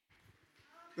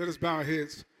Let us bow our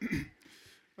heads.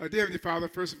 Dear Heavenly Father,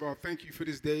 first of all, thank you for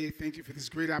this day. Thank you for this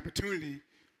great opportunity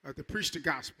to preach the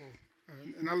gospel.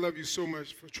 And I love you so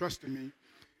much for trusting me.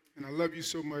 And I love you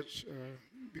so much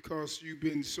because you've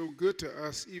been so good to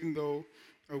us, even though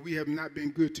we have not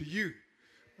been good to you.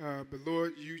 But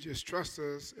Lord, you just trust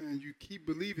us and you keep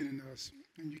believing in us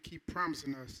and you keep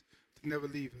promising us to never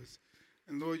leave us.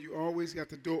 And Lord, you always got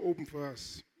the door open for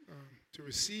us to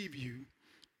receive you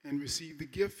and receive the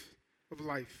gift of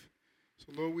life.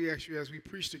 So Lord, we ask you as we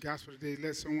preach the gospel today,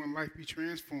 let someone's life be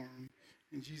transformed.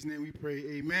 In Jesus' name we pray,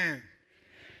 amen.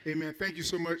 Amen. Thank you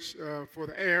so much for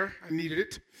the air. I needed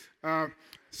it.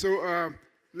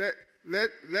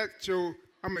 Let Joe,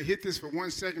 I'm going to hit this for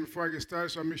 1 second before I get started,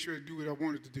 so I'll make sure to do what I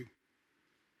wanted to do.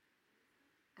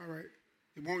 All right.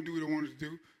 It won't do what I wanted to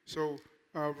do. So,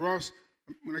 Ross,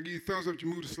 when I give you a thumbs up, you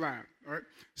move the slide. All right.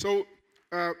 So,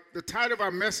 the title of our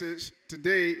message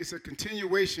today is a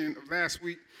continuation of last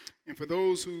week. And for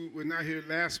those who were not here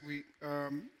last week,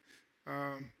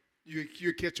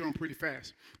 you'll catch on pretty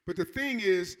fast. But the thing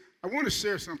is, I want to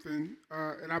share something,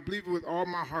 and I believe it with all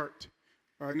my heart.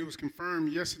 And it was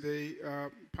confirmed yesterday.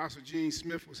 Apostle Gene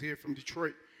Smith was here from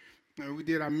Detroit. We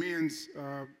did our men's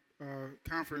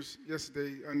conference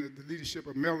yesterday under the leadership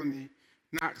of Melanie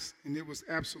Knox, and it was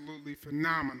absolutely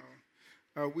phenomenal.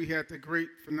 We had the great,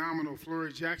 phenomenal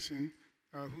Flory Jackson,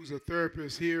 who's a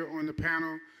therapist, here on the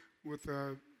panel with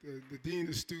the dean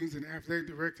of students and athletic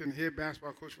director and head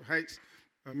basketball coach for Heights.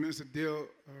 Minister Dale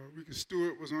Rika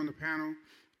Stewart was on the panel,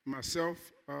 myself,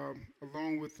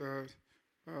 along with the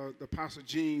Apostle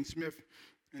Gene Smith,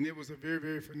 and it was a very,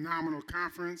 very phenomenal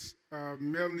conference.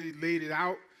 Melanie laid it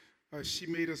out. She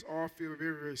made us all feel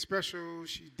very, very special.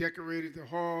 She decorated the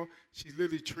hall. She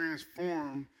literally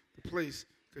transformed the place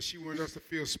because she wanted us to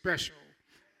feel special,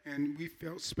 and we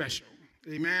felt special.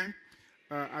 Amen.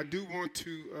 I do want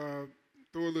to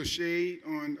throw a little shade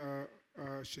on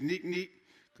Shanique Neek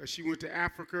because she went to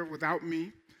Africa without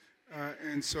me,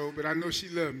 but I know she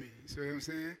loved me. You see what I'm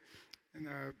saying? And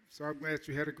so I'm glad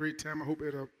you had a great time. I hope you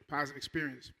had a positive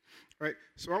experience. All right.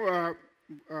 So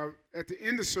at the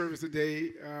end of service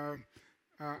today,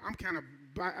 I'm kind of,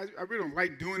 I really don't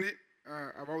like doing it.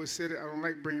 I've always said it, I don't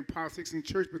like bringing politics in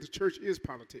church, but the church is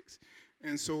politics.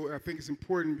 And so I think it's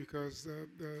important because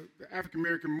the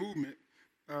African-American movement,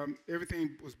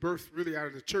 everything was birthed really out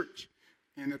of the church.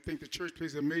 And I think the church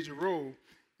plays a major role.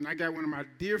 And I got one of my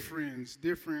dear friends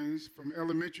from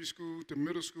elementary school to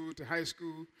middle school to high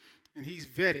school, and he's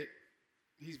vetted.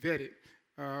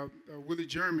 Willie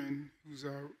German, who's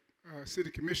a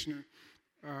city commissioner,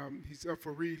 he's up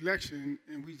for re-election,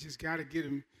 and we just got to get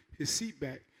him his seat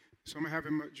back. So I'm going to have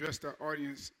him address the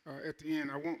audience at the end.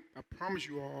 I promise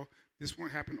you all, this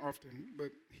won't happen often,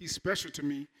 but he's special to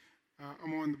me.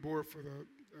 I'm on the board for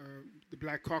the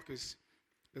Black Caucus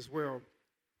as well,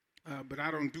 but I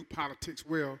don't do politics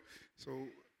well, so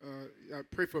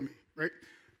pray for me, right?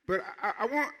 But I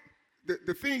want,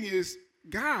 the thing is,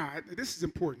 God, this is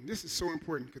important. This is so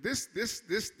important, because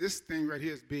this thing right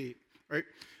here is big, right?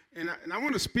 And I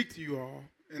want to speak to you all,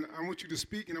 and I want you to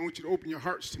speak, and I want you to open your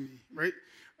hearts to me, right?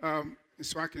 And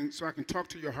so I can talk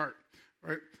to your heart,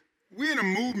 right? We're in a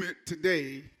movement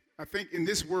today, I think in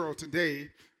this world today,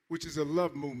 which is a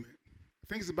love movement. I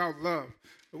think it's about love.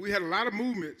 We had a lot of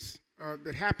movements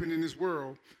that happened in this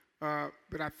world,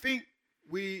 but I think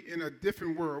we in a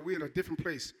different world. We're in a different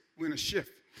place. We're in a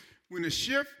shift. We're in a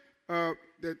shift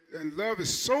and love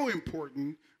is so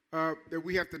important that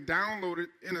we have to download it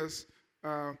in us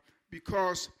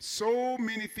because so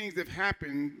many things have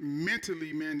happened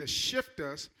mentally, man, that shift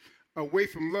us away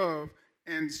from love.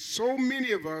 And so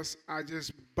many of us are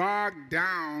just bogged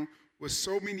down with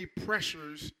so many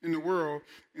pressures in the world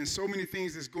and so many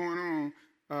things that's going on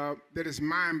that is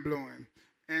mind-blowing.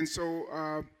 And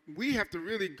so we have to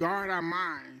really guard our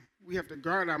mind. We have to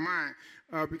guard our mind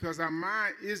because our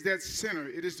mind is that center.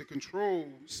 It is the control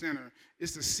center.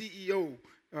 It's the CEO.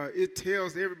 It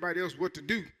tells everybody else what to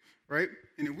do, right?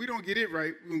 And if we don't get it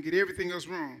right, we're going to get everything else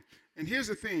wrong. And here's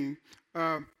the thing.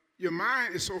 Your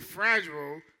mind is so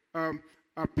fragile.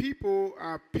 People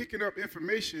are picking up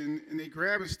information and they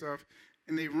grabbing stuff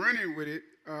and they running with it.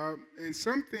 And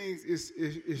some things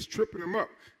is tripping them up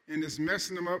and it's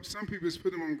messing them up. Some people is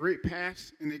putting them on great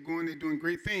paths and they're doing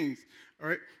great things. All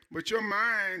right. But your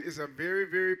mind is a very,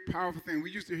 very powerful thing. We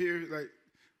used to hear like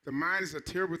the mind is a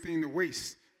terrible thing to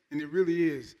waste, and it really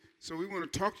is. So we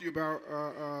want to talk to you about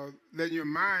letting your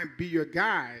mind be your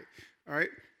guide. All right.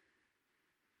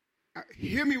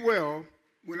 Hear me well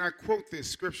when I quote this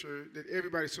scripture that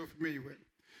everybody's so familiar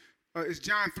with. It's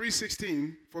John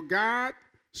 3:16. For God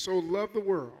so loved the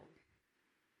world.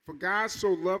 For God so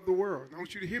loved the world. I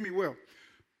want you to hear me well.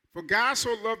 For God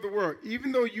so loved the world,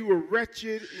 even though you were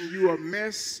wretched and you were a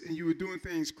mess and you were doing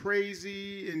things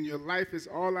crazy and your life is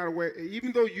all out of way, and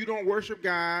even though you don't worship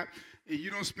God and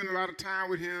you don't spend a lot of time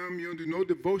with him, you don't do no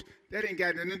devotion, that ain't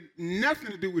got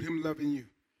nothing to do with him loving you.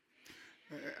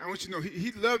 I want you to know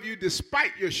he loved you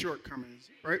despite your shortcomings,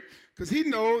 right? Because he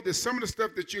knows that some of the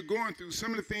stuff that you're going through,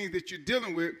 some of the things that you're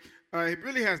dealing with, it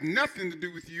really has nothing to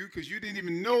do with you because you didn't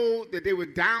even know that they were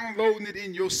downloading it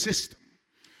in your system,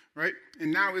 right?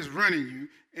 And now it's running you,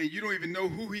 and you don't even know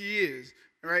who he is,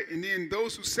 right? And then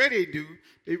those who say they do,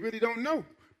 they really don't know,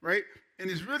 right? And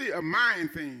it's really a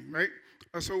mind thing, right?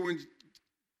 So when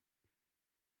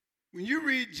you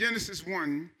read Genesis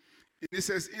 1, and it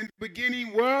says, in the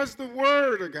beginning was the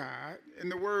Word of God,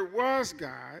 and the Word was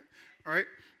God, right?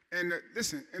 And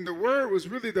listen, and the Word was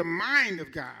really the mind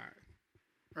of God,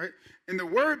 right? And the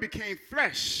Word became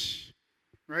flesh,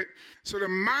 right? So the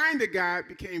mind of God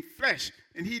became flesh,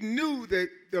 and he knew that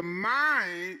the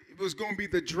mind was going to be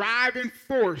the driving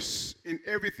force in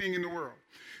everything in the world.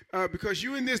 Because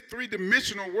you're in this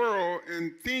three-dimensional world,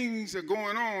 and things are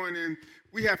going on, and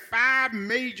we have 5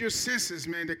 major senses,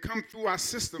 man, that come through our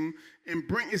system and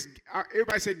bring us,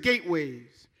 everybody say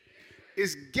gateways.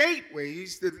 It's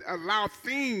gateways that allow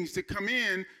things to come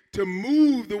in to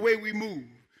move the way we move,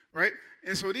 right?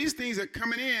 And so these things are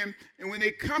coming in, and when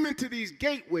they come into these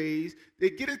gateways, they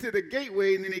get into the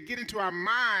gateway, and then they get into our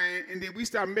mind, and then we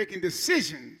start making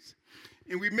decisions.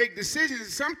 And we make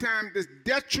decisions sometimes that's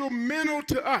detrimental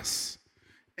to us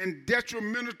and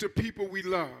detrimental to people we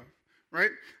love.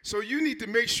 Right? So you need to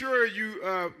make sure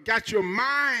you got your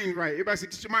mind right. Everybody say,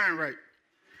 get your mind right.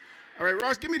 All right,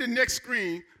 Ross, give me the next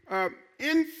screen.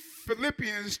 In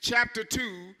Philippians chapter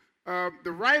 2,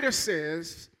 the writer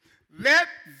says, let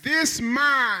this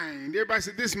mind, everybody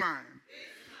say this mind.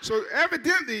 So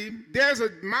evidently, there's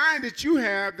a mind that you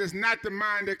have that's not the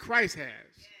mind that Christ has.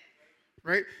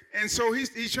 Right? And so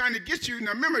he's trying to get you.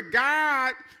 Now remember,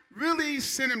 God really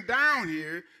sent him down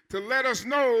here to let us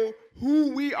know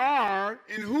who we are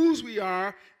and whose we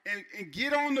are, and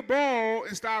get on the ball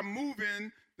and start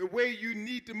moving the way you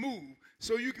need to move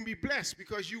so you can be blessed,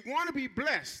 because you want to be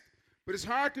blessed, but it's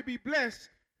hard to be blessed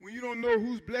when you don't know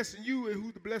who's blessing you and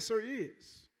who the blesser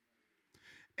is.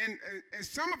 And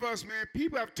some of us, man,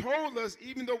 people have told us,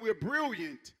 even though we're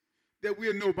brilliant, that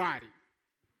we're nobody.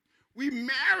 We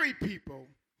married people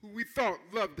who we thought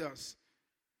loved us,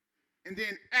 and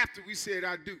then after we said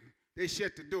I do, they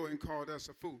shut the door and called us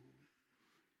a fool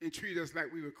and treated us like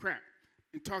we were crap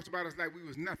and talked about us like we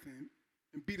was nothing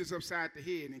and beat us upside the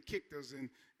head and kicked us and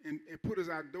put us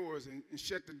outdoors and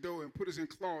shut the door and put us in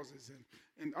closets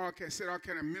and said all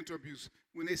kind of mental abuse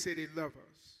when they say they love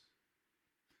us.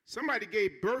 Somebody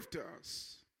gave birth to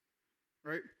us,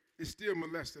 right, and still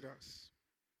molested us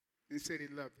and said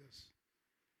they loved us,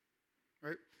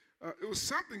 right? It was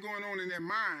something going on in their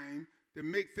mind that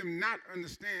make them not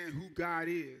understand who God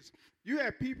is. You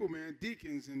have people, man,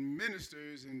 deacons and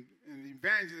ministers and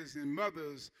evangelists and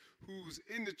mothers who's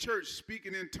in the church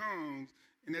speaking in tongues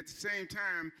and at the same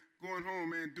time going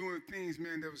home, man, doing things,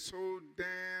 man, that was so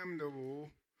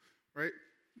damnable, right,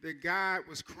 that God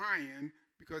was crying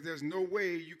because there's no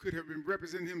way you could have been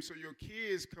representing him, so your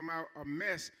kids come out a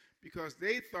mess because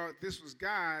they thought this was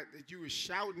God that you were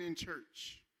shouting in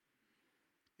church.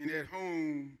 And at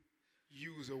home,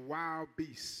 you was a wild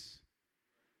beast.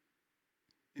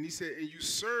 And he said, and you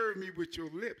serve me with your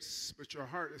lips, but your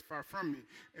heart is far from me.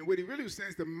 And what he really was saying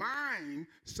is the mind,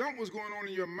 something was going on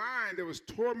in your mind that was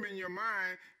tormenting your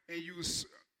mind, and you was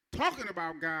talking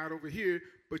about God over here,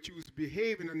 but you was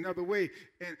behaving another way.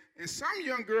 And some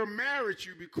young girl married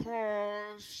you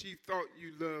because she thought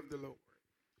you loved the Lord.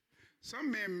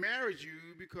 Some men married you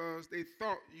because they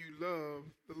thought you loved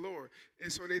the Lord.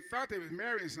 And so they thought they was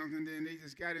marrying something, then they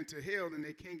just got into hell and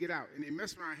they can't get out. And they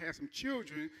messed around and had some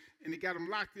children, and they got them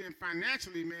locked in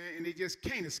financially, man, and they just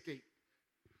can't escape.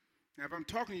 Now, if I'm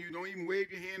talking to you, don't even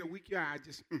wave your hand or weak your eye,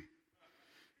 just,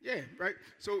 Yeah, right?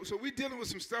 So we're dealing with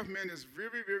some stuff, man, that's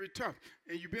very, very tough.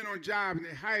 And you've been on a job, and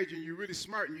they hired you, and you're really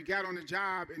smart, and you got on the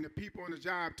job, and the people on the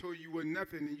job told you were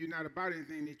nothing, and you're not about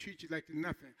anything, and they treat you like you're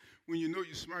nothing when you know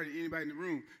you're smarter than anybody in the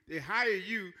room. They hire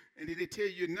you, and then they tell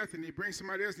you you're nothing. They bring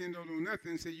somebody else in that don't know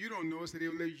nothing and say you don't know, so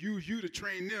they'll use you to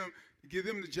train them, to give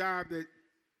them the job that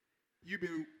you've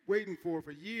been waiting for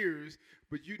years,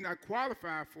 but you're not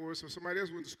qualified for it, so somebody else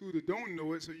went to school that don't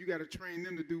know it, so you got to train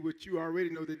them to do what you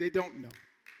already know that they don't know.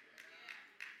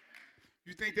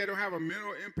 You think that don't have a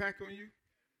mental impact on you?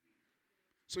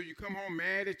 So you come home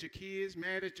mad at your kids,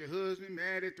 mad at your husband,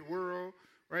 mad at the world,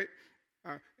 right?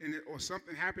 Or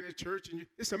something happened at church, and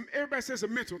everybody says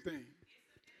it's a mental thing.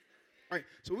 Right?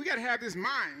 So we got to have this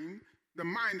mind the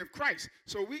mind of Christ.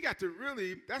 So we got to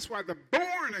really, that's why the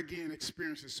born again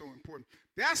experience is so important.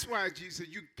 That's why Jesus said,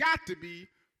 you got to be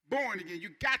born again. You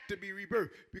got to be rebirthed.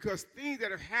 Because things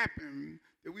that have happened,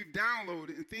 that we've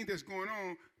downloaded, and things that's going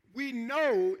on, we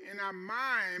know in our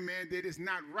mind, man, that it's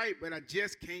not right, but I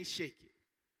just can't shake it.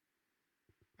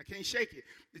 I can't shake it.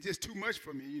 It's just too much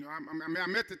for me. You know,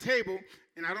 I'm at the table,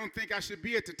 and I don't think I should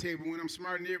be at the table when I'm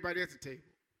smarter than everybody at the table.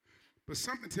 But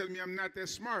something tells me I'm not that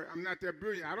smart. I'm not that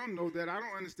brilliant. I don't know that. I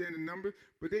don't understand the number,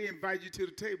 but they invite you to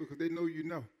the table because they know you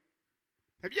know.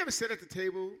 Have you ever sat at the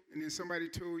table and then somebody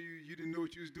told you you didn't know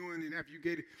what you was doing, and after you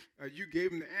gave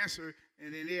them the answer,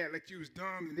 and then they act like you was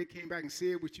dumb, and they came back and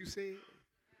said what you said?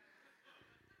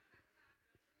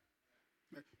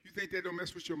 You think that don't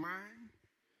mess with your mind?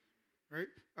 Right?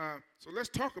 So let's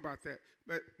talk about that.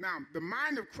 But now, the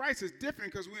mind of Christ is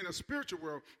different because we're in a spiritual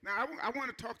world. Now, I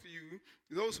want to talk to you,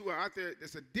 those who are out there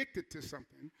that's addicted to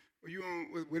something, or you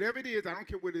on whatever it is. I don't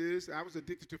care what it is. I was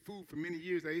addicted to food for many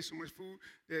years. I ate so much food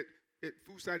that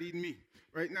food started eating me.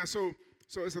 Right? Now, so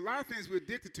it's a lot of things we're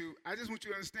addicted to. I just want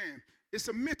you to understand, it's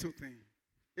a mental thing.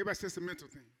 Everybody says it's a mental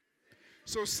thing.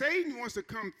 So Satan wants to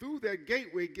come through that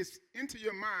gateway, gets into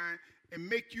your mind, and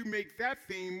make you make that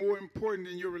thing more important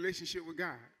than your relationship with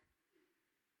God.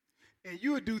 And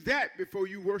you would do that before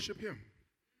you worship him.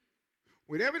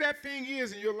 Whatever that thing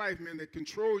is in your life, man, that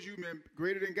controls you, man,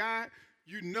 greater than God,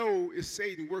 you know it's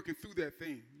Satan working through that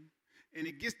thing. And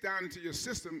it gets down into your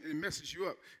system and it messes you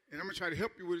up. And I'm going to try to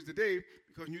help you with it today,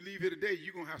 because when you leave here today,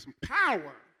 you're going to have some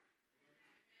power.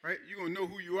 Right? You're going to know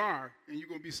who you are, and you're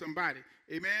going to be somebody.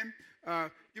 Amen?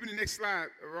 Give me the next slide,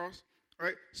 Ross. All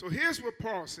right, so here's what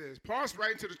Paul says. Paul's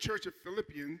writing to the church of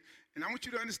Philippians, and I want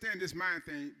you to understand this mind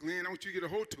thing. Glenn, I want you to get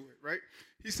a hold to it, right?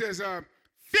 He says,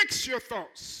 fix your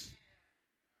thoughts.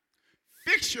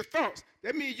 Fix your thoughts.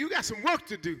 That means you got some work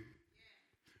to do.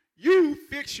 You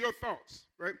fix your thoughts,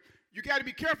 right? You got to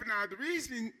be careful now. The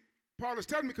reason Paul is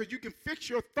telling me, because you can fix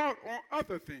your thought on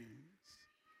other things,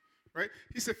 right?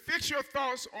 He said, fix your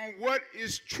thoughts on what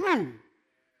is true.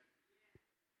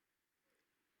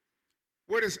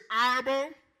 What is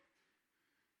honorable,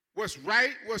 what's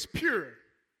right, what's pure,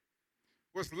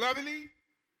 what's lovely,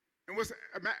 and what's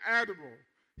admirable.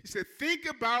 He said, think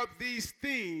about these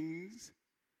things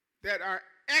that are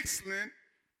excellent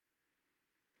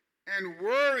and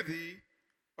worthy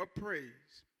of praise.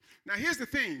 Now, here's the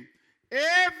thing.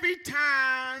 Every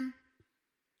time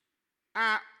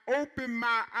I open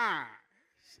my eyes,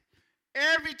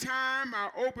 every time I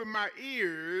open my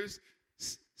ears,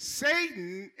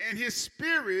 Satan and his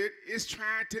spirit is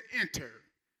trying to enter.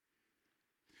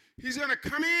 He's going to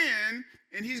come in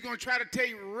and he's going to try to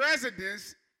take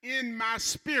residence in my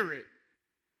spirit.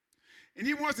 And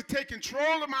he wants to take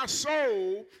control of my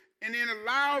soul and then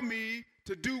allow me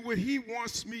to do what he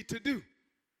wants me to do.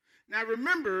 Now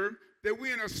remember that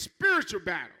we're in a spiritual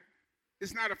battle.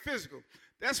 It's not a physical.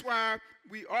 That's why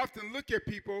we often look at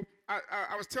people. I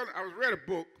read a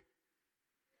book.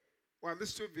 Well, I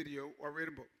listened to a video or I read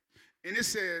a book. And it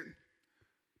said,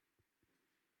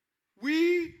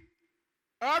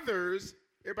 others,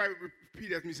 everybody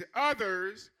repeat after me, say,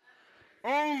 others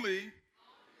only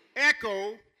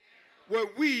echo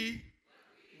what we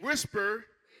whisper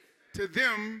to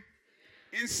them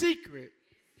in secret.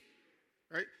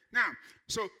 Right? Now,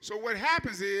 so what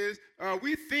happens is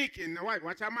we thinking,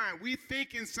 watch our mind, we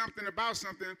thinking something about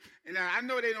something, and I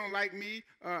know they don't like me.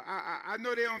 I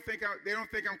know they don't think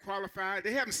I'm qualified.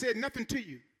 They haven't said nothing to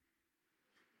you.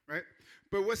 Right?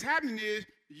 But what's happening is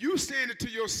you saying it to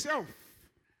yourself.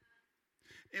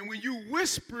 And when you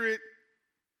whisper it,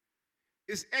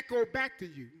 it's echoed back to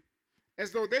you.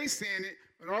 As though they saying it,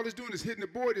 and all it's doing is hitting the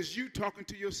board, is you talking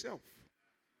to yourself.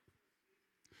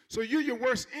 So you're your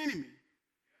worst enemy.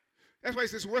 That's why he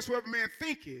says, whatsoever man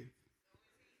thinketh,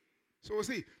 so is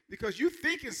he. Because you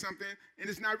thinking something, and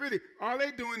it's not really. All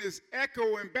they doing is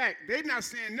echoing back. They're not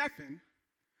saying nothing,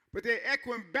 but they're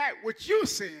echoing back what you're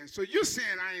saying. So you're saying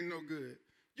I ain't no good.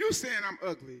 You saying I'm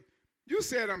ugly. You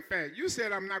said I'm fat. You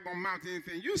said I'm not going to mount to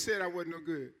anything. You said I wasn't no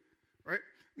good. Right?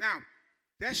 Now,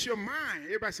 that's your mind.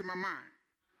 Everybody say my mind.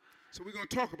 So we're going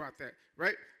to talk about that.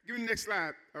 Right? Give me the next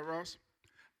slide, Ross.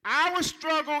 Our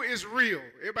struggle is real.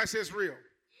 Everybody says real.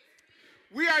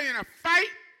 We are in a fight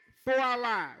for our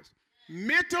lives.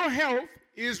 Mental health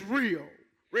is real.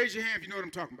 Raise your hand if you know what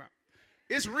I'm talking about.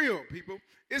 It's real, people.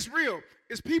 It's real.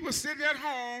 It's people sitting at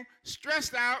home,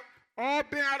 stressed out, all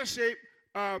bent out of shape,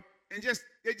 and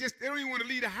they don't even want to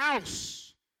leave the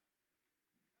house.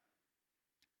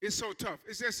 It's so tough.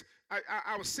 It's just,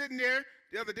 I was sitting there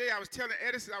the other day. I was telling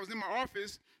Edison, I was in my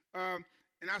office, and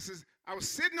I was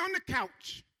sitting on the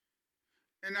couch,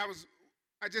 and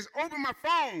I just opened my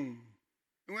phone.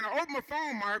 And when I opened my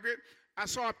phone, Margaret, I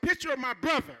saw a picture of my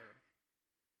brother.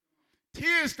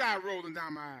 Tears started rolling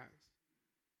down my eyes.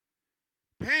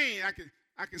 Pain.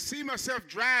 I can see myself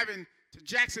driving to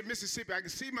Jackson, Mississippi. I can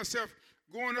see myself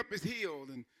going up his hill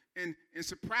and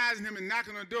surprising him and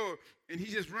knocking on the door. And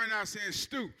he just running out saying,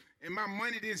 Stu. And my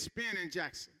money didn't spend in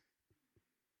Jackson.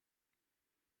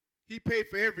 He paid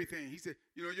for everything. He said,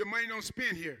 your money don't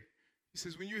spend here. He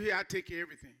says, when you're here, I take care of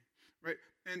everything. Right?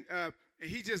 And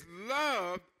he just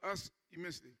loved us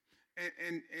immensely.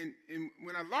 And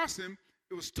when I lost him,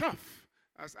 it was tough.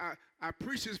 I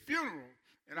preached his funeral,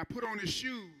 and I put on his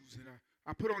shoes, and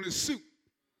I put on his suit,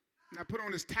 and I put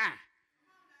on his tie,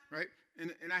 right?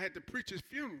 And I had to preach his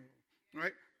funeral,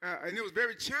 right? And it was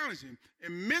very challenging.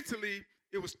 And mentally,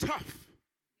 it was tough.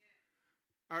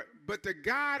 But the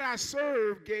God I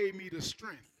serve gave me the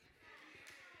strength.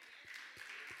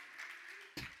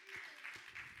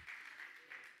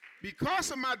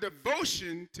 Because of my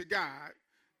devotion to God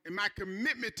and my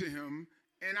commitment to him,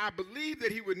 and I believe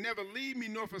that he would never leave me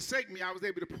nor forsake me, I was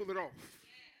able to pull it off,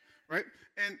 right?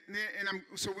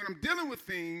 So when I'm dealing with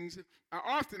things,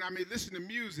 I may listen to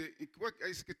music. What,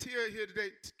 is Katia here today?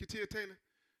 Katia Taylor?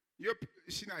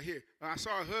 She's not here. I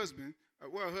saw her husband.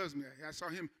 Where her husband at? I saw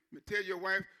him. Tell your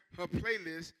wife her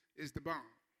playlist is the bomb.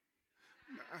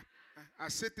 I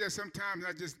sit there sometimes and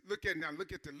I just look at it and I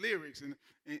look at the lyrics and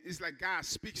it's like God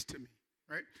speaks to me,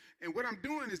 right? And what I'm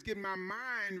doing is getting my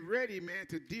mind ready, man,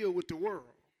 to deal with the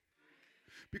world.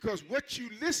 Because what you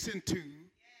listen to,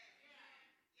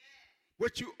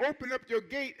 what you open up your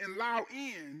gate and allow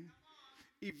in,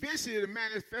 eventually it'll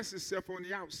manifest itself on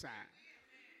the outside.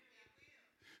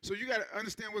 So you got to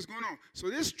understand what's going on. So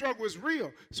this struggle is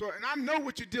real. And I know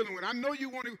what you're dealing with. I know you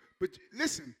want to, but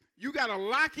listen, you got to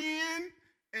lock in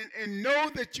and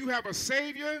know that you have a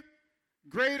Savior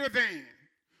greater than.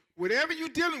 Whatever you're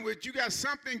dealing with, you got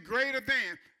something greater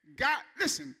than. God,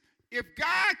 listen, if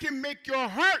God can make your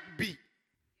heart beat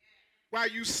while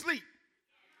you sleep,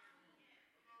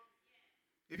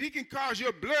 if he can cause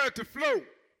your blood to flow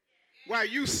while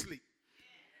you sleep,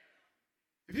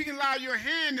 if he can allow your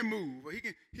hand to move, or he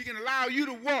can allow you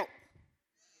to walk,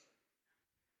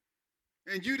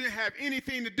 and you didn't have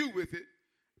anything to do with it,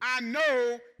 I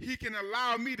know he can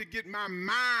allow me to get my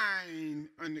mind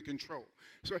under control.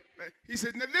 So he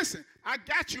said, now listen, I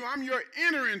got you. I'm your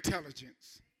inner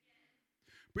intelligence.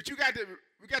 But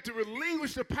we got to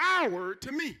relinquish the power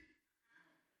to me.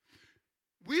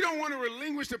 We don't want to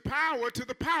relinquish the power to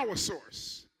the power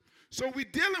source. So we're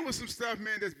dealing with some stuff,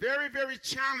 man, that's very, very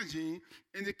challenging,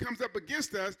 and it comes up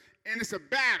against us, and it's a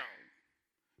battle.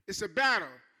 It's a battle.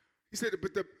 He said,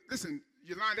 listen,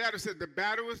 Yolanda Adams said, the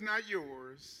battle is not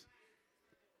yours,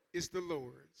 it's the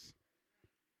Lord's.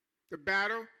 The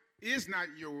battle is not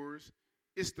yours,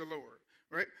 it's the Lord,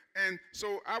 right? And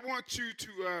so I want you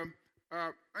to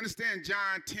understand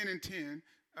John 10:10.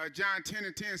 John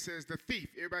 10:10 says, the thief,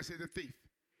 everybody say the thief.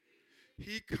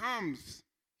 He comes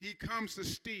to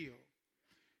steal.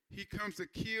 He comes to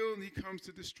kill, and he comes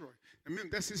to destroy. And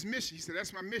remember, that's his mission. He said,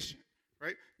 that's my mission,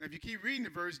 right? Now, if you keep reading the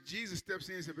verse, Jesus steps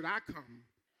in and said, but I come.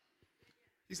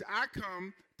 He said, I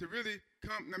come to really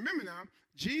come. Now, remember now,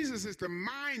 Jesus is the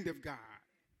mind of God.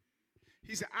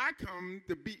 He said, I come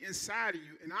to be inside of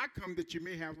you, and I come that you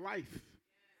may have life.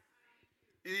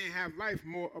 And have life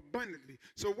more abundantly.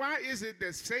 So why is it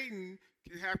that Satan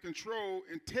can have control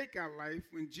and take our life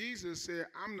when Jesus said,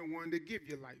 I'm the one that give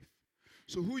you life?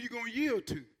 So who are you going to yield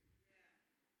to?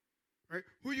 Right?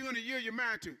 Who are you going to yield your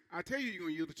mind to? I tell you you're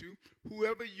going to yield it to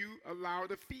whoever you allow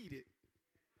to feed it.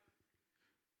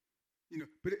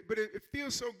 But it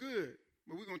feels so good.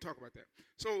 But we're going to talk about that.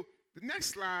 So the next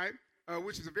slide,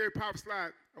 which is a very powerful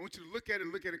slide, I want you to look at it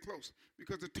and look at it close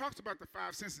because it talks about the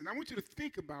five senses. And I want you to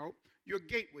think about your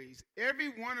gateways. Every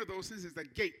one of those senses is a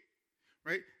gate,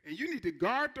 right? And you need to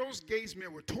guard those gates,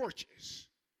 man, with torches.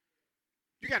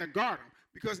 You got to guard them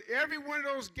because every one of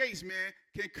those gates, man,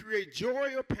 can create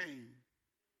joy or pain,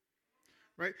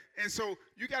 right? And so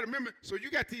you got to remember, so you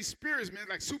got these spirits, man,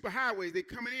 like superhighways. They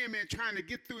coming in, man, trying to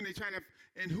get through,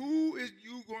 and who is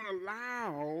you going to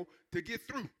allow to get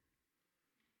through?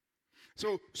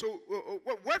 So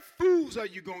what foods are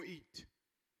you going to eat?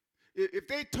 If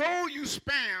they told you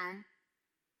Spam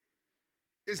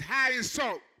is high in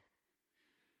salt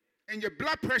and your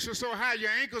blood pressure so high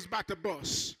your ankle's about to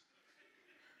bust,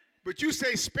 but you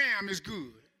say Spam is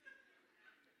good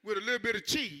with a little bit of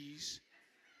cheese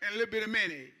and a little bit of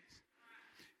mayonnaise.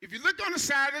 If you look on the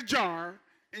side of the jar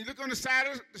and you look on the side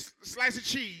of the slice of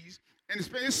cheese and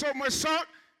there's so much salt,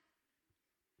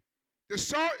 the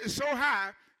salt is so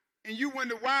high and you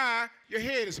wonder why your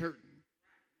head is hurting,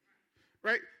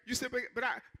 right? You say, but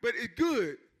it's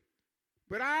good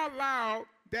But I allow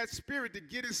that spirit to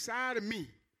get inside of me,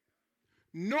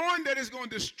 knowing that it's going to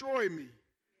destroy me,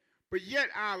 but yet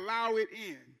I allow it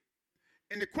in.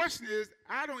 And the question is,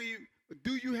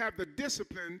 do you have the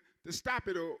discipline to stop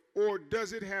it, or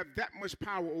does it have that much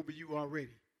power over you already?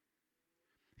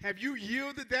 Have you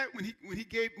yielded that when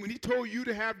he told you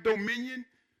to have dominion,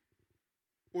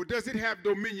 or does it have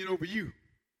dominion over you?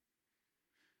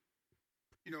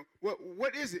 You know,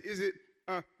 what is it? Is it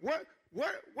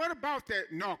what about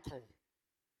that narco?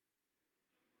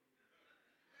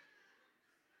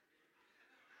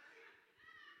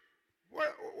 What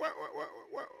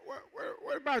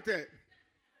about that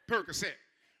Percocet?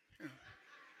 You know,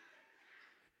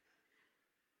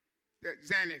 that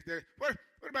Xanax? What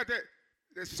about that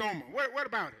Soma? What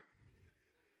about it?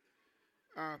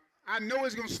 I know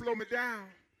it's going to slow me down,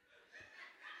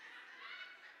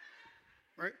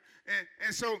 right?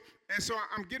 And so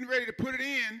I'm getting ready to put it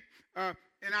in,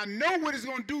 and I know what it's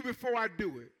going to do before I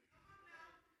do it.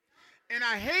 And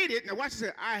I hate it. Now watch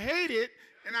this. I hate it,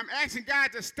 and I'm asking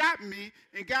God to stop me,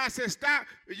 and God says stop.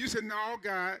 And you said, no,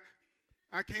 God,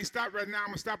 I can't stop right now. I'm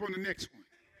going to stop on the next one.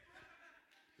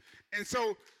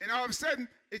 And all of a sudden,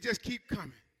 it just keep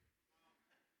coming.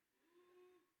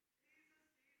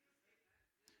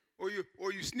 Or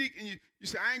you sneak and you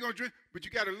say, I ain't going to drink, but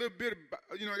you got a little bit of,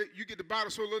 you get the bottle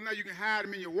so little now you can hide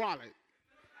them in your wallet.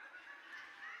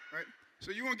 Right?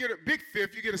 So you won't get a big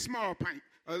fifth, you get a small pint.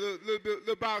 A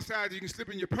little bottle size you can slip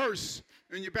in your purse,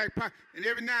 in your back pocket. And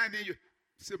every now and then you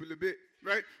sip a little bit,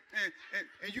 right?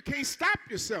 And you can't stop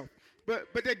yourself.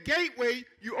 But the gateway,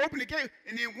 you open the gate,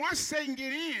 and then once Satan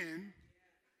get in,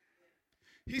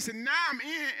 he said, now I'm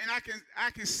in and I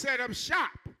can set up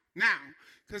shop now.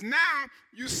 Because now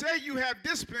you say you have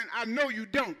discipline, I know you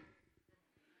don't.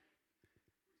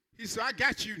 He said, I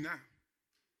got you now.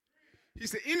 He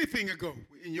said, anything will go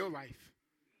in your life.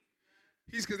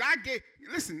 He said, because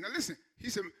listen. He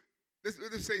said,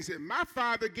 he said, my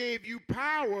Father gave you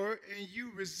power and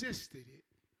you resisted it.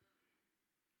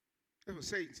 That's what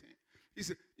Satan's saying. He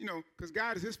said, because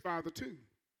God is his Father too.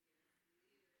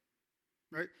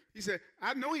 Right? He said,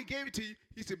 I know he gave it to you.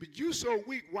 He said, but you so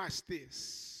weak, watch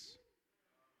this.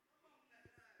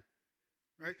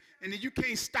 Right? And then you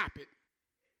can't stop it.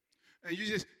 And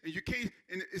you can't,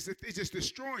 and it's just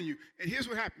destroying you. And here's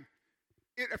what happened.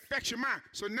 It affects your mind.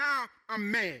 So now I'm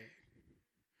mad.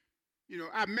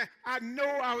 I know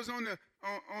I was on the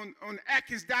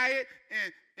Atkins diet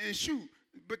and shoot,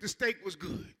 but the steak was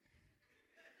good.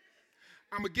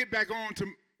 I'm going to get back on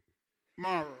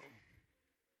tomorrow.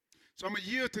 So I'm going to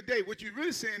yield today. What you're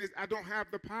really saying is I don't have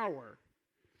the power.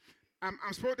 I'm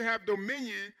supposed to have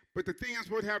dominion, but the thing I'm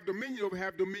supposed to have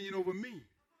dominion over me.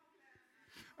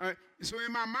 So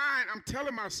in my mind, I'm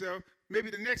telling myself,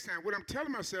 maybe the next time, what I'm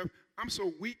telling myself, I'm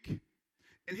so weak.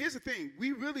 And here's the thing.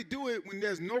 We really do it when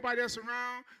there's nobody else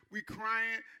around. We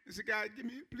crying and say, God,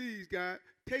 please, God,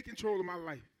 take control of my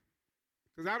life.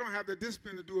 Because I don't have the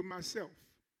discipline to do it myself.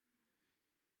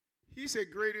 He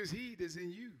said, greater is he that's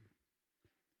in you.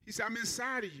 He said, I'm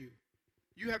inside of you.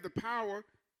 You have the power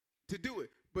to do it.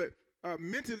 But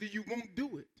mentally, you won't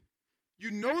do it.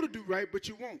 You know to do right, but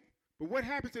you won't. But what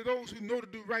happens to those who know to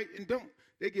do right and don't?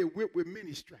 They get whipped with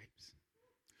many stripes.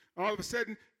 All of a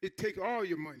sudden, it takes all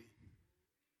your money.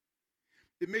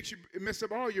 It messes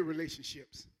up all your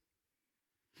relationships.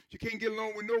 You can't get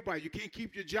along with nobody. You can't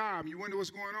keep your job. You wonder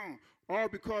what's going on. All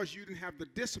because you didn't have the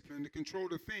discipline to control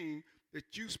the thing that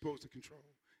you're supposed to control.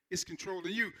 It's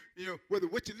controlling you. Whether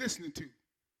what you're listening to,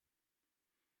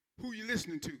 who you're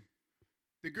listening to.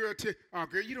 The girl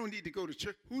girl, you don't need to go to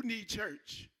church. Who needs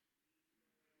church?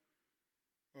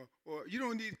 Or you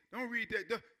don't read that.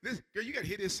 Girl, you got to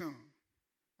hear this song.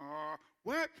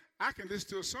 What? I can listen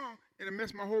to a song and it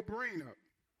mess my whole brain up.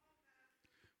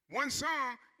 One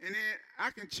song and then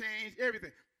I can change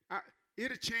everything.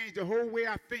 It'll change the whole way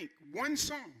I think. One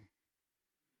song.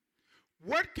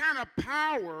 What kind of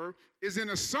power is in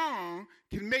a song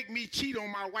can make me cheat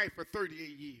on my wife for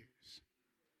 38 years?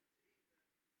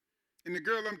 And the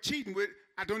girl I'm cheating with,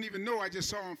 I don't even know. I just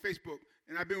saw on Facebook.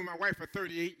 And I've been with my wife for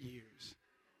 38 years.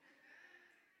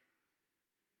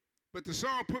 But the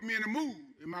song put me in a mood,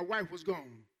 and my wife was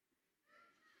gone.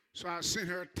 So I sent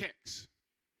her a text.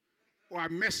 Or I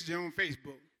messaged her on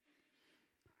Facebook.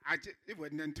 It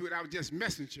wasn't nothing to it. I was just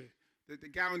messenger. The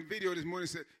guy on the video this morning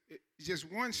said, it's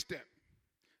just one step.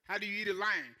 How do you eat a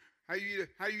lion? How do you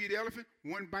eat an elephant?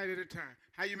 One bite at a time.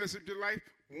 How you mess up your life?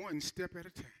 One step at a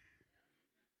time.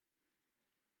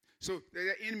 So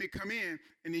that enemy come in,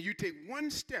 and then you take one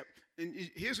step, and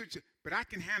here's what but I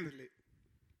can handle it.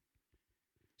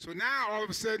 So now all of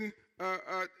a sudden,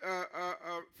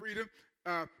 Freedom,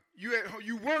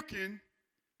 you working,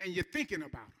 and you're thinking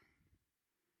about them.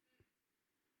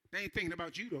 They ain't thinking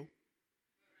about you, though.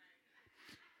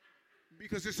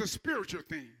 Because it's a spiritual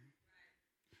thing.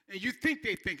 And you think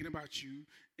they're thinking about you,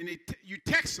 and you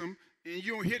text them, and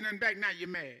you don't hear nothing back, now you're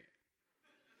mad.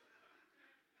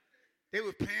 They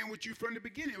were playing with you from the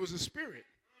beginning. It was a spirit.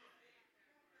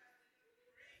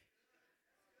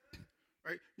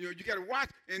 Right? You know, you got to watch,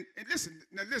 and listen,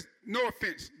 now listen, no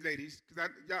offense, ladies, because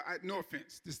no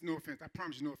offense. This is no offense. I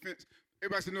promise you, no offense.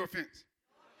 Everybody say no offense.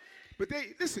 But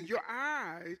listen, your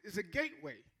eye is a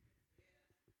gateway.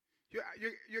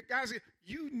 Your guys,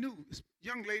 you knew,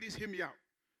 young ladies, hear me out.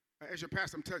 As your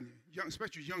pastor, I'm telling you,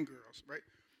 especially young girls, right?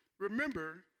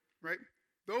 Remember, right,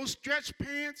 those stretch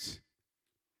pants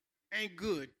ain't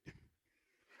good.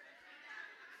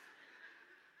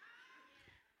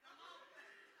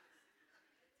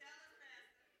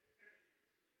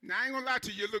 Now, I ain't gonna lie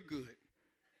to you, you look good.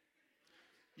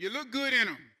 You look good in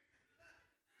them,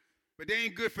 but they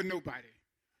ain't good for nobody.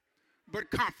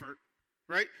 But comfort,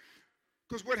 right?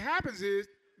 Because what happens is,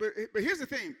 but here's the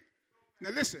thing. Now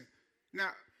listen. Now,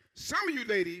 some of you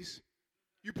ladies,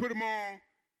 you put them on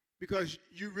because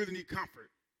you really need comfort.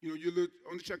 You know, you look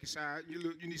on the chunky side,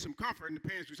 you need some comfort, and the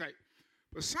pants was tight.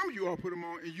 But some of you all put them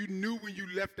on, and you knew when you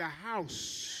left the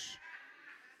house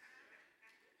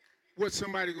what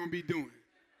somebody's gonna be doing.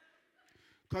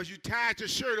 Because you tied your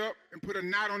shirt up and put a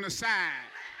knot on the side.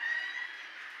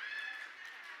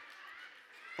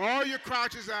 All your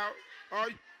crotches out.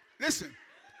 Listen,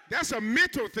 that's a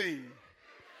mental thing.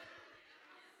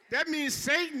 That means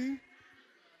Satan.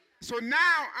 So now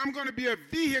I'm going to be a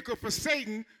vehicle for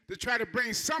Satan to try to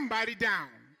bring somebody down.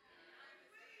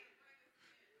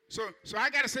 So I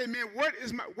got to say, man,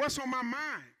 what's on my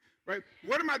mind, right?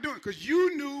 What am I doing? Because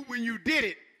you knew when you did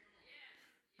it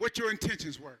what your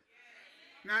intentions were.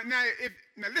 Now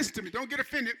listen to me. Don't get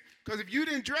offended, because if you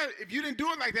didn't do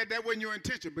it like that, that wasn't your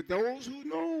intention. But those who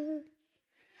know,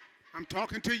 I'm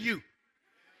talking to you.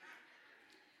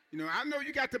 You know, I know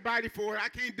you got the body for it. I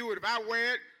can't do it. If I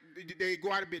wear it, they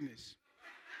go out of business.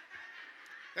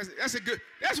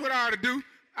 That's what I ought to do.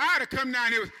 I ought to come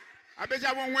down here. I bet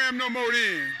y'all won't wear them no more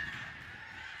then.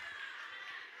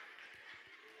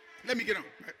 Let me get on.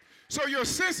 Right? So your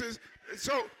senses,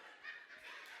 so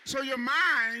your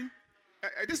mind,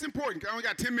 this is important, because I only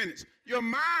got 10 minutes. Your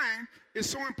mind is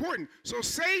so important. So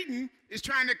Satan is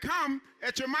trying to come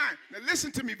at your mind. Now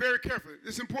listen to me very carefully.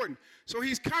 This is important. So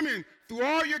he's coming through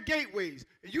all your gateways.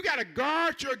 And you got to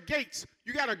guard your gates.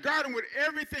 You got to guard them with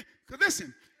everything. Because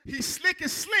listen, he's slick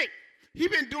as slick. He's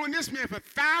been doing this, man, for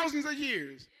thousands of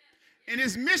years. And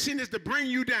his mission is to bring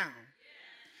you down.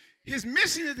 His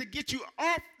mission is to get you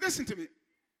off, listen to me,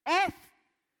 off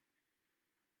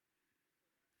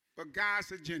of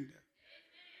God's agenda.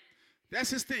 That's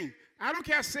his thing. I don't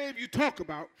care how saved you talk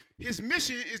about. His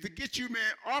mission is to get you, man,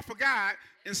 off of God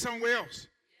and somewhere else.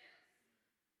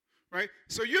 Right?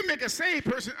 So you make a saved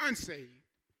person unsaved.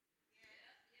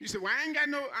 You say, well, I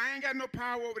ain't got no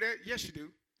power over that. Yes, you do.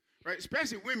 Right?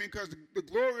 Especially women, because the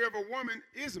glory of a woman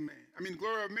is a man. I mean, the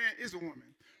glory of a man is a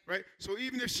woman. Right? So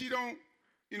even if she don't,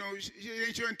 you know, it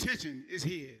ain't your intention, it's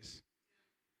his.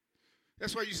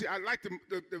 That's why you see, I like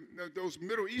those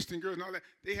Middle Eastern girls and all that.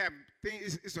 They have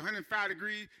things, it's 105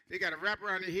 degrees. They got a wrap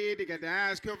around their head. They got their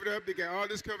eyes covered up. They got all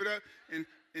this covered up. And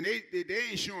they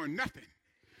ain't showing nothing.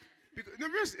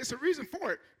 Because, it's a reason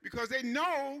for it. Because they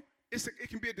know it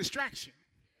can be a distraction.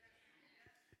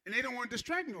 And they don't want to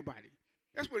distract nobody.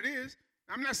 That's what it is.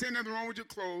 I'm not saying nothing wrong with your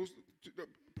clothes. I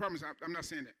promise, I'm not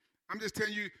saying that. I'm just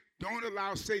telling you, don't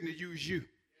allow Satan to use you.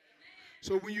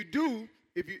 So when you do,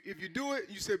 if you do it,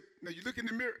 you say, now you look in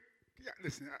the mirror. Yeah,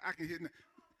 listen, I can hear now.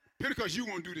 Pentecost, you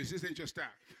won't do this. This ain't your style.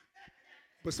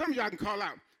 But some of y'all can call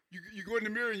out. You go in the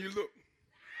mirror and you look.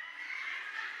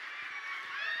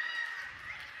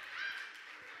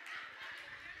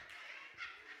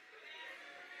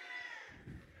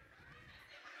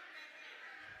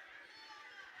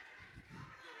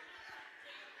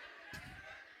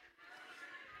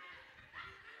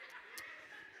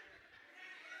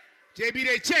 JB,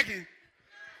 they checking.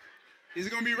 Is it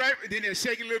going to be right? Then they'll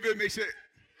shake it a little bit, make sure.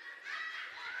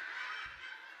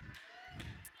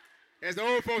 As the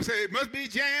old folks say, it must be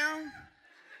jam.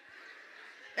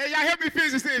 Hey, y'all help me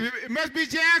finish this thing. It must be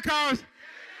jam, cause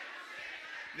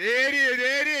there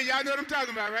it is. Y'all know what I'm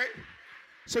talking about, right?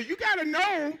 So you got to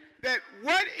know that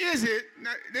what is it,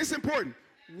 now, this is important.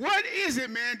 What is it,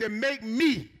 man, to make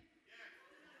me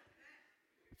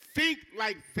think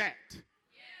like that?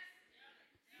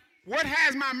 What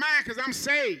has my mind? Because I'm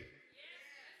saved.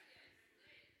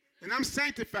 And I'm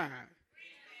sanctified.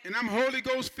 And I'm Holy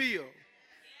Ghost filled.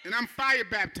 And I'm fire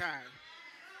baptized.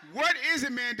 What is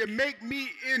it, man, to make me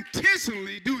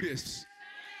intentionally do this?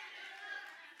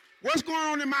 What's going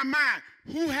on in my mind?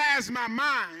 Who has my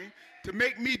mind to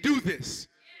make me do this?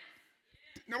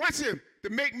 Now watch it. To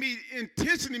make me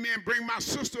intentionally, man, bring my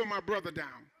sister or my brother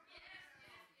down.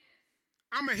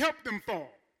 I'm going to help them fall.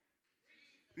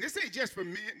 And this ain't just for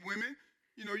men, women.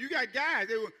 You know, you got guys,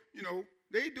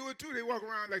 they do it too. They walk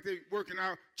around like they working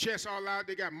out, chest all out.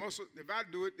 They got muscle. If I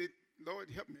do it, Lord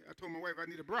help me. I told my wife I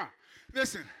need a bra.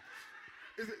 Listen,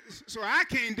 so I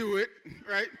can't do it,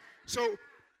 right? So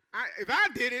if I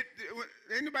did it,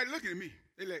 ain't nobody looking at me.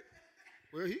 They like,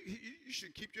 well, you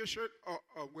should keep your shirt, or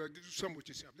well, do something with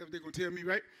yourself. That's what they're going to tell me,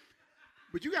 right?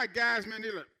 But you got guys, man,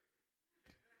 they like,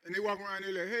 and they walk around,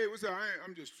 they're like, hey, what's up?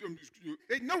 I'm just,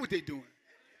 they know what they're doing.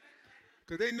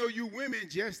 Because they know you women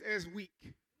just as weak.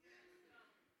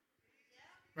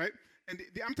 Right? And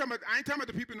I ain't talking about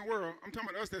the people in the world. I'm talking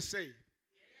about us that's saved.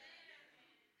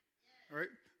 All right?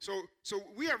 So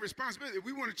we have responsibility. If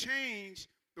we want to change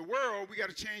the world, we got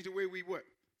to change the way we what?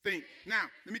 Think. Now,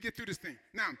 let me get through this thing.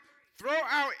 Now, throw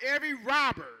out every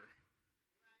robber,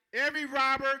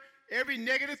 every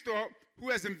negative thought who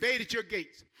has invaded your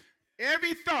gates.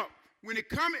 Every thought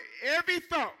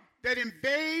that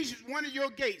invades one of your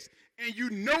gates and you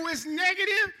know it's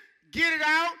negative, get it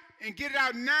out and get it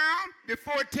out now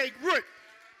before it take root.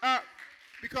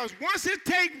 Because once it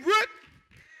take root,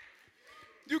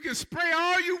 you can spray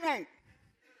all you want.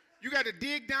 You got to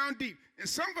dig down deep. And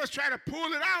some of us try to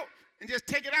pull it out and just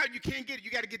take it out. You can't get it.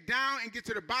 You got to get down and get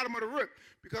to the bottom of the root.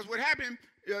 Because what happened,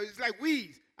 it's like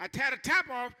weeds. I tie the top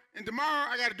off, and tomorrow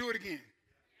I got to do it again.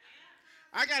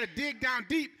 I got to dig down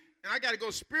deep, and I got to go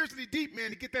spiritually deep,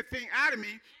 man, to get that thing out of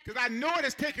me, because I know it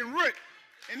has taken root.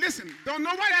 And listen, don't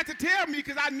nobody have to tell me,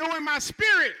 because I know in my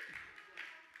spirit.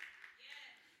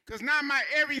 Because now my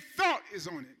every thought is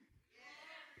on it.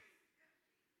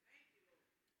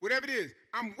 Whatever it is,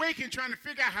 I'm waking trying to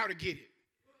figure out how to get it,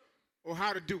 or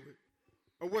how to do it,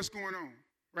 or what's going on,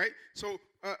 right? So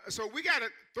we got to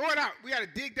throw it out. We got to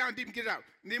dig down deep and get it out.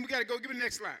 And then we got to go, give me the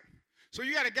next slide. So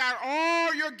you got to guard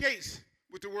all your gates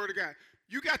with the word of God.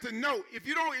 You got to know. If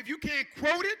you can't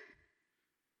quote it,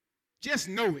 just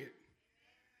know it.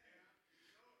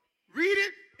 Read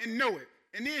it and know it.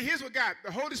 And then here's what God,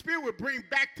 the Holy Spirit will bring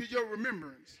back to your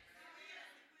remembrance.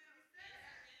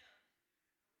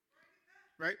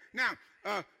 Right? Now,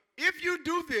 if you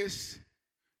do this,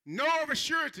 know of a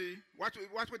surety, watch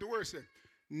what the word says.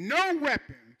 No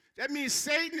weapon. That means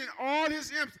Satan and all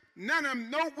his imps, none of them,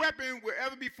 no weapon will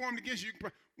ever be formed against you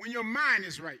when your mind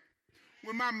is right.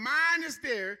 When my mind is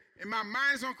there and my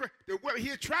mind is on Christ,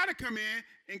 he'll try to come in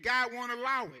and God won't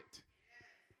allow it.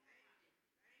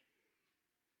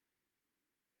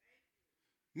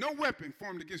 No weapon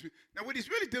formed against me. Now, what he's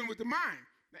really dealing with the mind.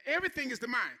 Now, everything is the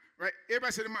mind, right?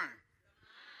 Everybody say the mind.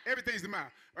 Everything's the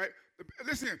mind, right?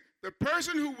 Listen, the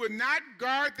person who will not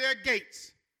guard their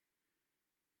gates,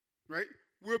 right,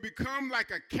 will become like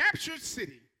a captured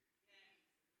city,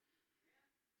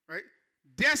 right?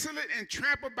 Desolate and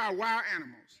trampled by wild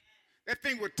animals. That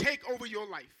thing will take over your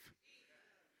life,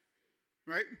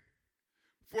 right?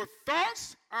 For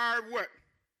thoughts are what?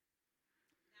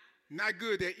 Not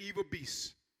good. They're evil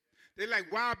beasts. They're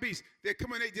like wild beasts. They're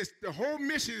coming. The whole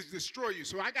mission is to destroy you.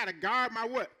 So I got to guard my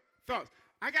what? Thoughts.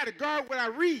 I got to guard what I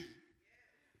read.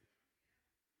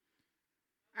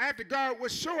 I have to guard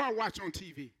what show I watch on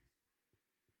TV.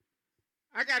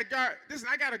 I got to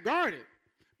guard it.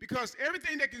 Because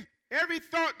every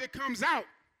thought that comes out,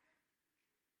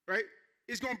 right,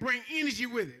 is going to bring energy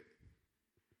with it.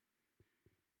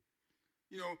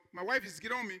 You know, my wife used to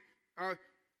get on me.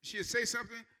 She'd say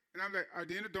something, and I'm like,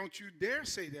 Ardena, don't you dare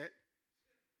say that.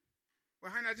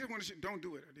 Well, honey, I just want to don't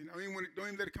do it. Don't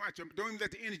even let it come out don't even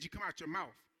let the energy come out your mouth.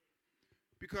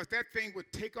 Because that thing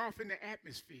would take off in the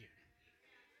atmosphere.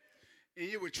 And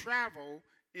it would travel,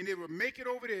 and it would make it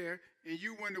over there, and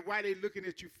you wonder why they're looking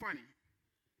at you funny.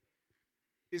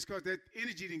 It's because that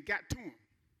energy didn't got to them.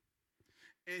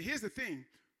 And here's the thing.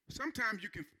 Sometimes you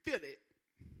can feel it.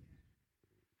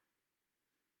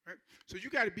 Right? So you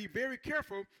got to be very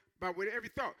careful about with every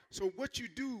thought. So what you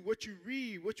do, what you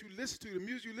read, what you listen to, the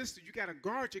music you listen to, you got to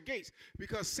guard your gates.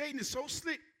 Because Satan is so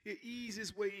slick, he'll ease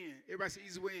his way in. Everybody say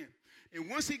ease his way in. And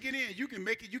once he get in, you can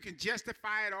make it, you can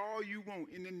justify it all you want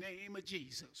in the name of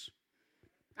Jesus.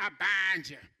 I bind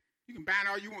you. You can bind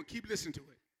all you want. Keep listening to it.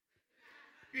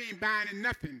 You ain't binding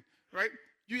nothing, right?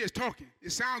 You just talking.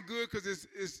 It sounds good because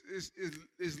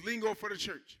it's lingo for the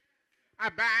church. I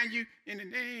bind you in the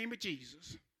name of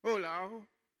Jesus. Oh, Lord.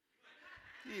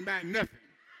 You ain't buying nothing.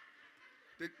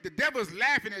 The devil's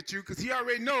laughing at you because he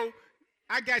already know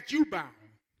I got you bound.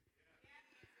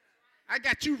 I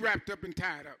got you wrapped up and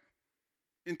tied up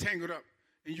and tangled up,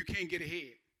 and you can't get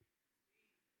ahead.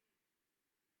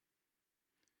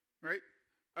 Right?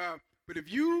 But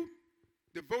if you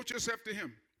devote yourself to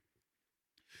him,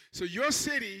 so your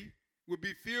city will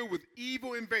be filled with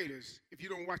evil invaders if you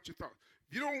don't watch your thoughts.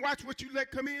 If you don't watch what you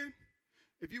let come in,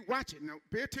 if you watch it, now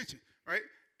pay attention, right?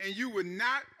 And you will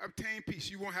not obtain peace.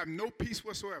 You won't have no peace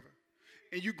whatsoever.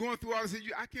 And you're going through all this,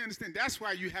 I can't understand. That's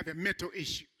why you have mental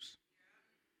issues.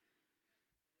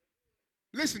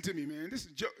 Listen to me, man.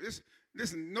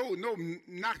 Listen, no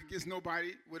knock against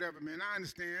nobody, whatever, man. I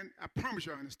understand. I promise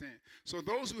you I understand. So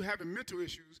those who have mental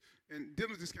issues and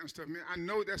dealing with this kind of stuff, man, I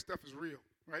know that stuff is real,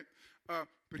 right?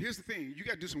 But here's the thing. You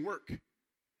got to do some work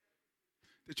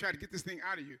to try to get this thing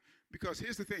out of you. Because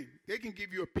here's the thing. They can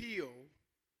give you a pill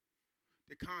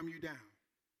to calm you down.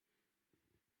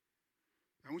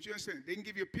 I want you to understand. They can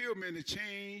give you a pill, man, to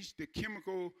change the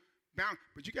chemical balance.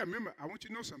 But you got to remember, I want you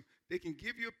to know something. They can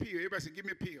give you a pill. Everybody say, give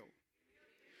me a pill.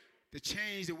 To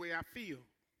change the way I feel.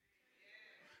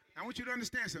 I want you to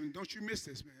understand something. Don't you miss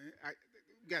this, man.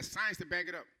 We got science to back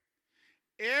it up.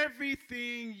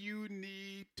 Everything you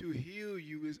need to heal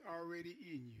you is already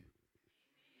in you.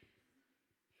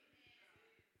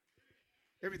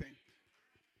 Everything.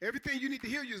 Everything you need to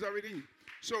heal you is already in you.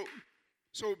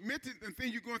 So mental and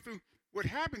things you're going through, what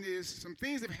happened is some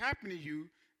things have happened to you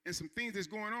and some things that's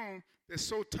going on that's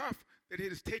so tough that it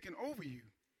has taken over you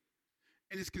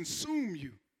and it's consumed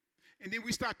you. And then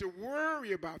we start to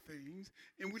worry about things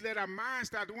and we let our mind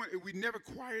start to wonder and we never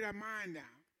quiet our mind down.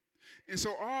 And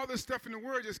so all this stuff in the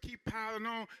world just keep piling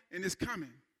on and it's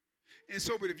coming. And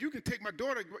so, but if you can take, my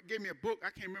daughter gave me a book, I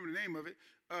can't remember the name of it.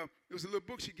 It was a little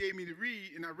book she gave me to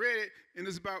read, and I read it, and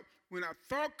it's about when a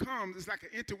thought comes, it's like an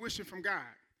intuition from God.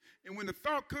 And when the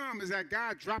thought comes, it's that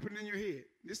God dropping it in your head.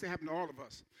 This to happen to all of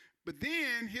us. But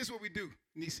then, here's what we do,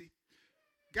 Nisi.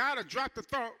 God will drop the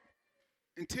thought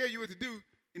and tell you what to do,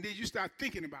 and then you start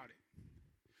thinking about it.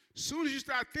 As soon as you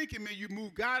start thinking, man, you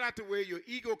move God out the way, your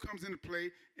ego comes into play,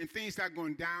 and things start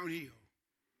going downhill.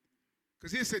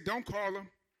 Because he said, don't call him.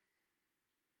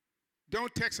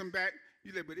 Don't text him back.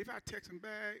 You're like, but if I text him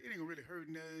back, it ain't gonna really hurt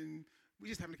nothing. We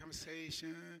just having a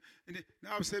conversation. And then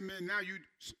now all of a sudden, man, now you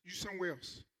somewhere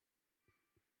else.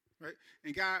 Right?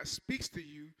 And God speaks to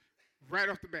you right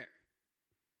off the bat.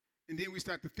 And then we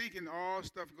start to thinking all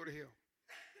stuff go to hell.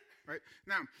 Right?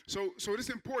 Now, so this is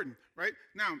important, right?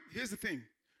 Now, here's the thing.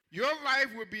 Your life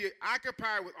will be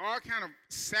occupied with all kind of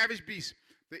savage beasts.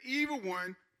 The evil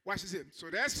one, watch this here.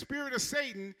 So that spirit of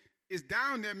Satan is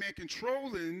down there, man,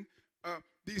 controlling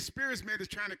these spirits, man, that's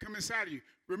trying to come inside of you.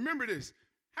 Remember this.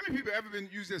 How many people ever been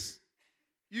used this?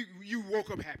 You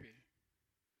woke up happy.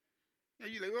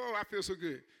 And you're like, oh, I feel so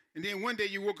good. And then one day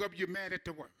you woke up, you're mad at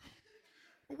the work.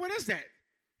 Well, what is that?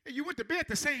 Hey, you went to bed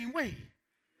the same way.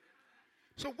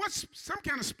 So some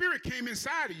kind of spirit came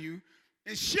inside of you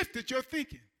and shifted your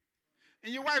thinking.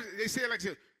 And your wife, they say it like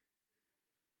this.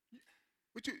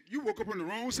 You woke up on the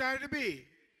wrong side of the bed.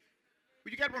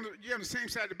 But you're on the same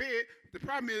side of the bed. The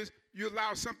problem is you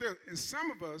allow something else. And some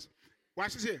of us,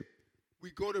 watch this here. We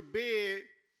go to bed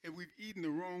and we've eaten the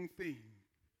wrong thing.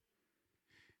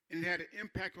 And it had an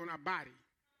impact on our body.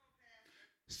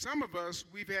 Some of us,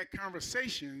 we've had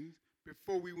conversations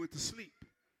before we went to sleep.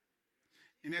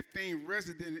 And that thing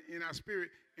resonated in our spirit,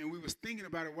 and we was thinking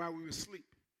about it while we were asleep.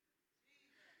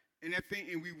 And that thing,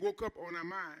 and we woke up on our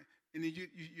mind, and then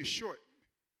you're short,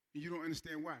 and you don't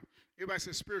understand why. Everybody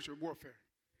says spiritual warfare.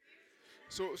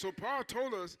 So Paul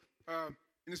told us,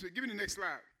 give me the next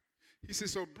slide. He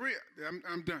says,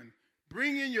 I'm done.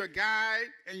 Bring in your guide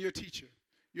and your teacher.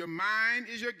 Your mind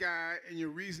is your guide, and your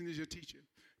reason is your teacher.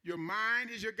 Your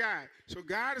mind is your guide. So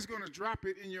God is going to drop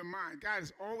it in your mind. God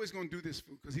is always going to do this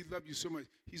for you because he loved you so much.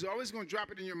 He's always going to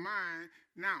drop it in your mind.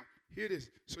 Now, here it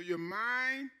is. So your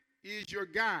mind is your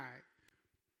guide,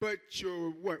 but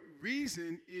your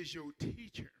reason is your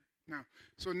teacher. Now,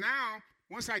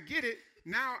 once I get it,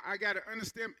 now I got to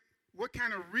understand what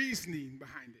kind of reasoning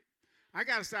behind it. I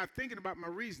got to start thinking about my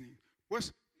reasoning.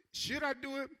 Should I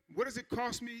do it? What does it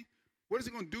cost me? What is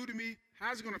it going to do to me?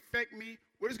 How is it going to affect me?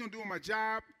 What is it going to do with my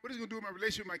job? What is it going to do with my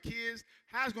relationship with my kids?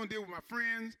 How is it going to deal with my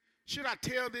friends? Should I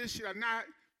tell this? Should I not?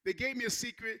 They gave me a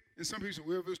secret, and some people said,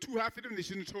 well, if it was too high for them, they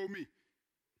shouldn't have told me.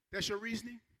 That's your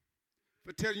reasoning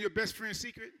for telling your best friend's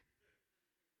secret?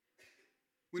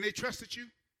 When they trusted you?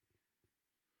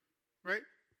 Right?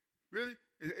 Really?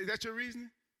 Is that your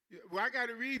reasoning? Well, I got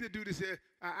a reason to do this.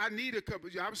 I need a couple.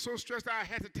 I was so stressed out, I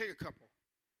had to take a couple.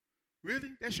 Really?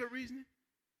 That's your reasoning?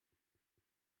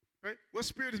 Right? What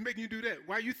spirit is making you do that?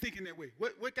 Why are you thinking that way?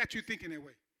 What got you thinking that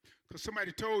way? Because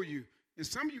somebody told you And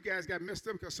some of you guys got messed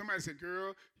up because somebody said,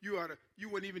 girl, you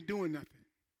weren't even doing nothing.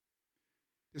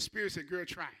 The Spirit said, girl,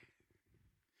 try it.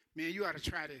 Man, you ought to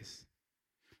try this.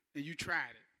 And you tried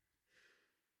it.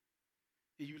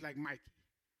 And you like Mikey.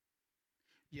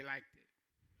 You liked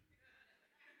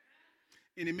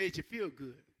it. And it made you feel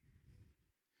good.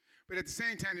 But at the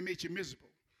same time, it made you miserable.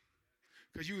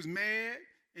 Because you was mad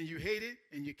and you hate it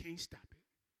and you can't stop it.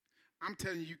 I'm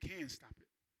telling you, you can stop it.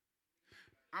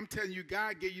 I'm telling you,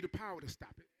 God gave you the power to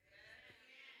stop it.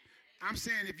 I'm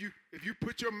saying if you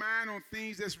put your mind on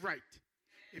things that's right,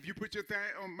 if you put your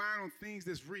mind on things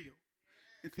that's real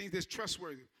and things that's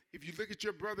trustworthy, if you look at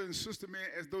your brother and sister, man,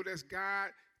 as though that's God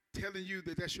telling you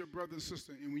that that's your brother and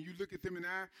sister, and when you look at them in the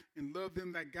eye and love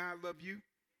them like God loved you,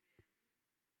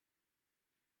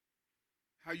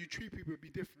 how you treat people would be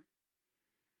different.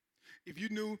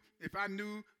 If I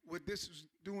knew what this was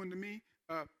doing to me,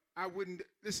 I wouldn't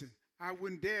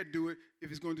dare do it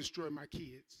if it's going to destroy my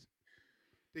kids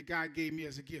that God gave me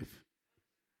as a gift.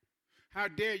 How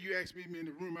dare you ask me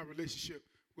to ruin my relationship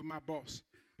with my boss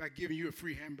by giving you a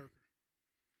free hamburger?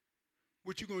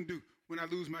 What you going to do when I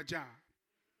lose my job?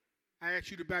 I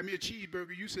asked you to buy me a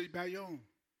cheeseburger. You said buy your own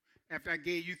after I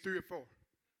gave you 3 or 4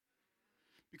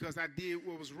 because I did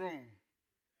what was wrong.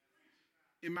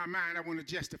 In my mind, I want to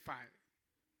justify it.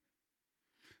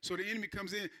 So the enemy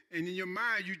comes in, and in your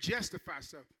mind, you justify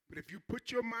stuff. But if you put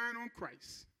your mind on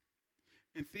Christ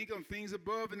and think on things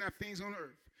above and not things on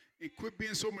earth, and quit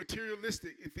being so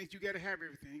materialistic and think you got to have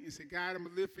everything, and say, God, I'm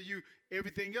going to live for you.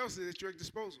 Everything else is at your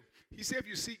disposal. He said, if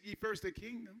you seek ye first the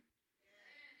kingdom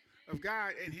of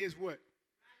God and his what?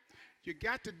 You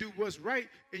got to do what's right,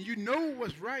 and you know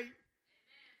what's right.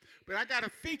 But I got to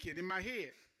think it in my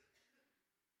head.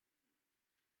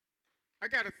 I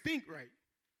got to think right.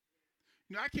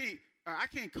 You know, I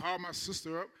can't call my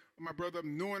sister up or my brother up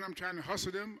knowing I'm trying to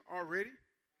hustle them already.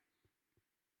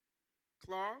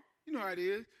 Claude, you know how it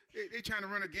is. They trying to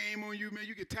run a game on you, man.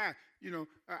 You get tired. You know,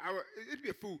 it'd be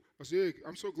a fool. I said,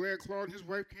 I'm so glad Claude and his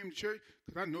wife came to church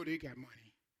because I know they got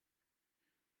money.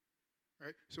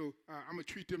 Right? So I'm going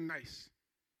to treat them nice.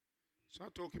 So I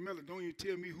told Camilla, don't even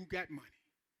tell me who got money.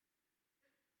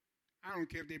 I don't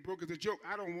care if they broke as a joke.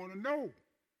 I don't want to know.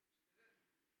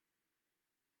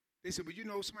 They said, well, you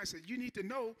know, somebody said, you need to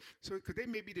know, so because they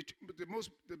may be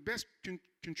the best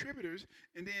contributors,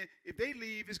 and then if they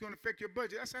leave, it's going to affect your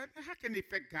budget. I said, how can they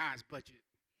affect God's budget?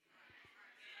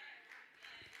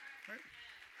 Right?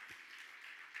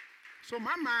 So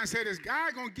my mindset is,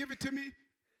 God going to give it to me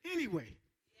anyway.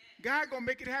 God going to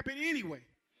make it happen anyway.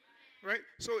 Right?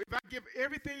 So if I give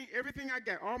everything I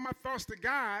got, all my thoughts to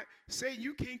God, say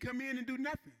you can't come in and do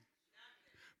nothing.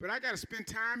 But I got to spend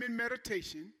time in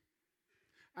meditation.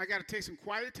 I got to take some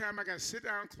quiet time. I got to sit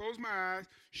down, close my eyes,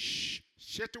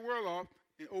 shut the world off,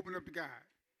 and open up to God.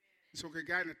 So, okay,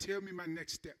 God, now tell me my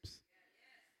next steps.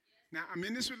 Now, I'm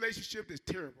in this relationship that's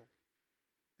terrible,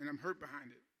 and I'm hurt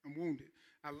behind it. I'm wounded.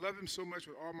 I love him so much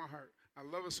with all my heart. I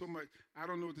love her so much. I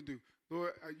don't know what to do.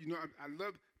 Lord, I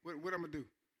love what I'm going to do.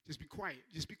 Just be quiet.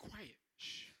 Just be quiet.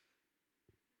 Shh.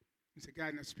 He said,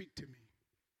 God, now speak to me.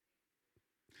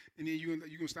 And then you're going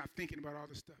to stop thinking about all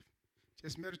this stuff.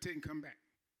 Just meditate and come back.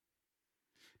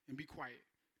 And be quiet.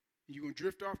 And you're going to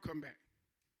drift off, come back.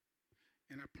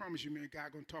 And I promise you, man,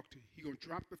 God going to talk to you. He's going to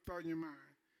drop the thought in your mind.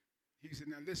 He said,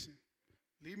 now listen,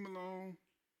 leave him alone.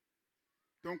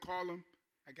 Don't call him.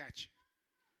 I got you.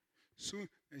 Soon,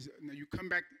 now you come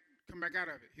back out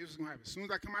of it. Here's what's going to happen. As soon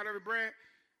as I come out of it, Brad,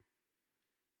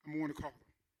 I'm going to call him.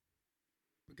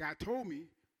 But God told me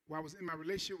while I was in my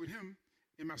relationship with him,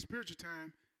 in my spiritual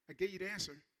time, I gave you the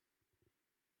answer.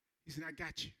 He said, I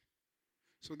got you.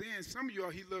 So then some of y'all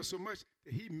he loves so much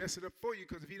that he mess it up for you,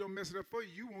 because if he don't mess it up for you,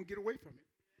 you won't get away from it.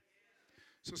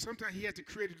 So sometimes he has to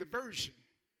create a diversion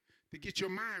to get your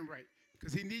mind right,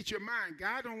 because he needs your mind.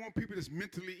 God don't want people that's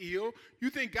mentally ill. You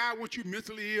think God wants you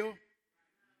mentally ill?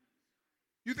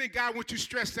 You think God wants you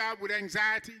stressed out with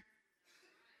anxiety?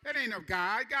 That ain't of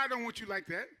God. God don't want you like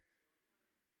that.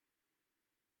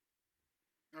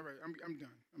 All right, I'm done.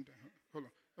 I'm done. Hold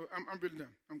on. I'm really done.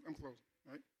 I'm closing.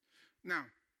 All right? Now,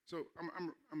 so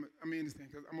I'm in this thing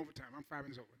because I'm over time. I'm 5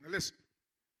 minutes over. Now listen.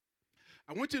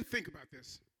 I want you to think about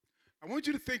this. I want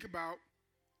you to think about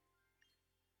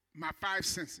my 5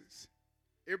 senses.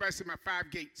 Everybody say my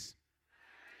 5 gates.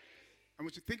 I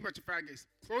want you to think about your 5 gates.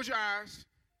 Close your eyes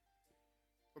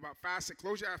for about 5 seconds.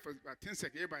 Close your eyes for about 10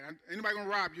 seconds. Everybody, anybody gonna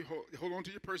rob you? Hold on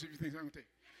to your purse if you think it's not gonna take.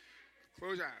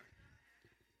 Close your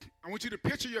eyes. I want you to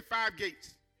picture your 5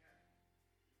 gates.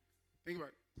 Think about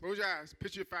it. Close your eyes.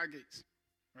 Picture your 5 gates.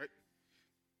 Right?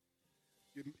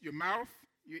 Your mouth,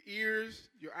 your ears,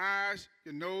 your eyes,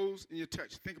 your nose, and your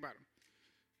touch. Think about them.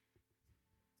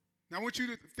 Now, I want you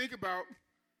to think about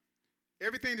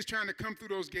everything that's trying to come through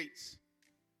those gates.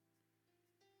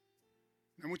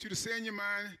 I want you to say in your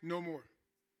mind, no more.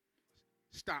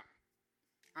 Stop.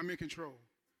 I'm in control.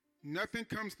 Nothing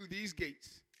comes through these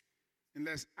gates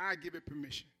unless I give it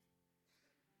permission.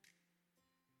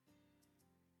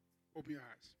 Open your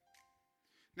eyes.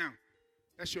 Now,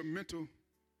 that's your mental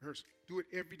rehearsal. Do it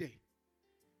every day.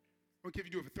 I don't care if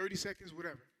you do it for 30 seconds,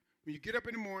 whatever. When you get up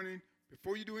in the morning,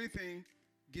 before you do anything,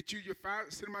 get you your 5,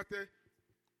 sit them out there,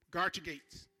 guard your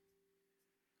gates.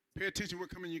 Pay attention to what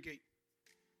comes in your gate.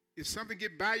 If something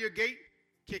get by your gate,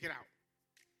 kick it out.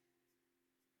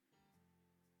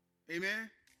 Amen?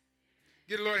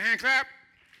 Get the Lord a hand clap.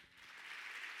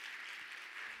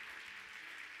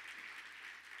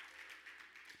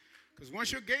 Because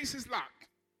once your gates is locked,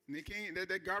 and they can't,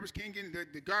 that garbage can't get in,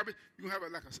 the garbage, you're going to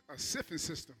have like a sifting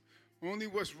system. Only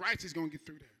what's right is going to get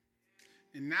through there.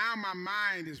 And now my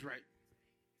mind is right.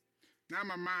 Now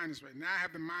my mind is right. Now I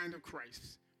have the mind of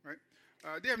Christ. Right?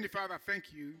 Dear Heavenly Father, I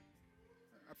thank you.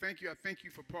 I thank you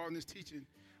for Paul in this teaching.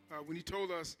 When he told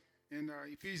us in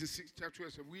Ephesians 6, chapter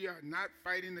 12, that we are not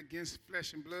fighting against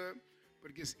flesh and blood,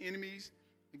 but against enemies,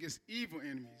 against evil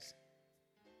enemies,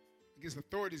 against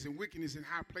authorities and wickedness in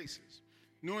high places,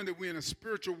 knowing that we're in a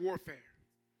spiritual warfare.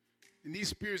 And these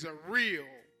spirits are real,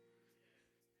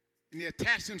 and they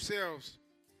attach themselves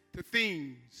to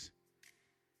things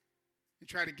and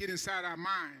try to get inside our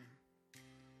mind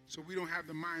so we don't have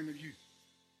the mind of you.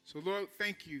 So, Lord,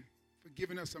 thank you for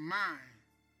giving us a mind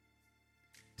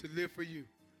to live for you,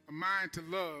 a mind to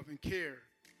love and care,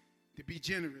 to be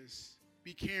generous,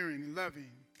 be caring and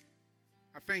loving.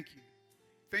 I thank you.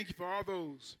 Thank you for all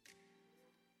those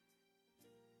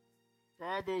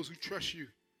who trust you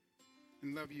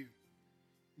and love you.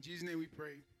 In Jesus' name we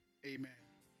pray, amen.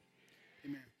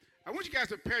 Amen. I want you guys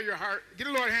to prepare your heart. Get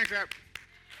a Lord a hand clap.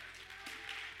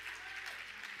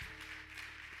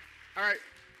 All right.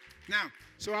 Now,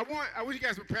 so I want you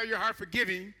guys to prepare your heart for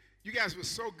giving. You guys were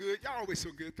so good. Y'all always so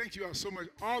good. Thank you all so much.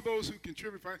 All those who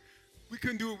contribute, we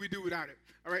couldn't do what we do without it.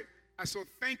 All right. So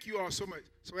thank you all so much.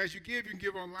 So as you give, you can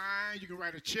give online. You can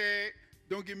write a check.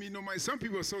 Don't give me no money. Some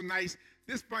people are so nice.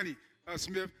 This is funny,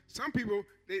 Smith. Some people,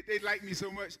 they like me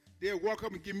so much, they'll walk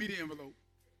up and give me the envelope.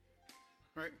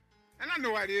 Right? And I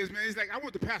know how it is, man. It's like, I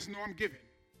want the pastor to know I'm giving.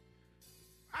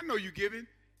 I know you giving.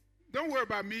 Don't worry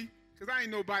about me, because I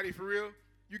ain't nobody for real.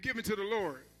 You giving to the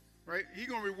Lord, right? He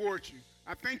going to reward you.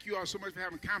 I thank you all so much for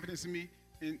having confidence in me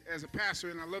and as a pastor,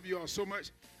 and I love you all so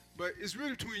much. But it's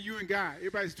really between you and God.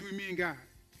 Everybody's between me and God.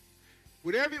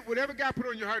 Whatever God put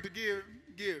on your heart to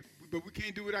give. But we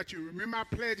can't do without you. Remember our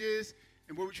pledges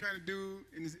and what we're trying to do,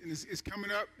 and it's coming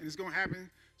up, and it's going to happen.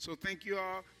 So thank you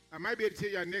all. I might be able to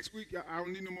tell y'all next week. I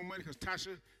don't need no more money because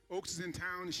Tasha Oaks is in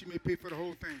town, and she may pay for the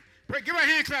whole thing. Give her a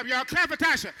hand clap, y'all. Clap for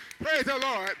Tasha. Praise the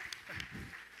Lord.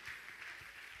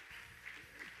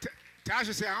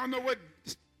 Tasha said, I don't know what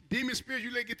demon spirit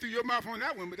you let get through your mouth on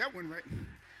that one, but that one right.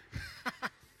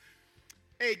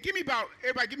 Hey,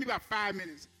 everybody give me about 5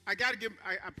 minutes. I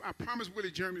promised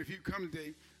Willie German if he would come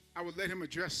today, I would let him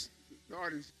address the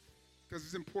audience because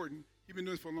it's important. He's been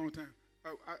doing this for a long time.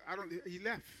 He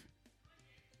left.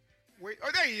 Wait,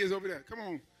 oh, there he is over there. Come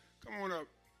on up,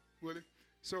 Willie.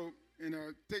 So,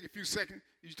 take a few seconds.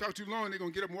 If you talk too long, they're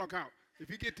gonna get up and walk out. If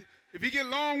you get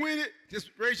long-winded, just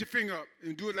raise your finger up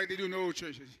and do it like they do in the old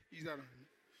churches. He's out of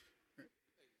here.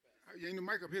 You ain't the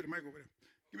mic up here. The mic over there.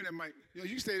 Give me that mic. You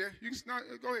can stay there.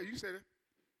 Go ahead. You can stay there.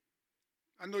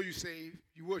 I know you saved.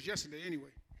 You was yesterday anyway.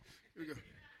 Here we go.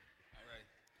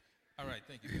 All right.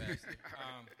 Thank you, Pastor.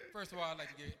 First of all, I'd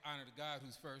like to give honor to God,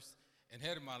 who's first and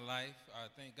head of my life.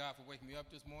 Thank God for waking me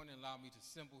up this morning and allowing me to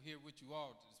assemble here with you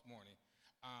all this morning.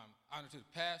 Honor to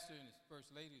the pastor and his first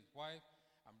lady, his wife.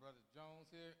 I'm Brother Jones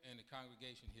here and the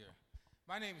congregation here.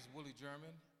 My name is Willie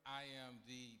German. I am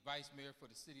the vice mayor for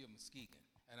the city of Muskegon,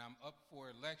 and I'm up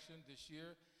for election this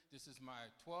year. This is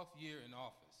my 12th year in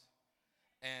office,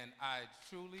 and I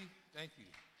truly thank you.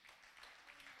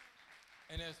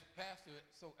 And as the pastor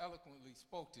so eloquently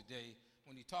spoke today,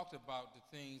 when he talked about the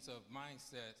things of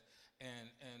mindset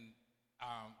and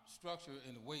structure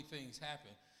and the way things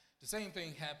happen, the same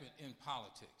thing happened in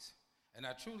politics. And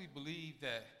I truly believe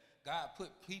that God put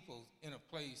people in a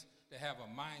place to have a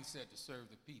mindset to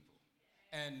serve the people.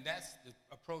 And that's the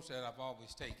approach that I've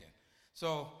always taken.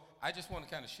 So I just want to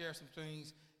kind of share some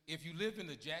things. If you live in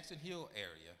the Jackson Hill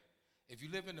area, if you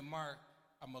live in the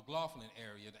McLaughlin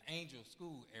area, the Angel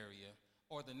School area,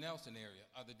 or the Nelson area,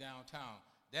 or the downtown,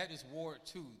 that is Ward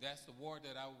 2. That's the ward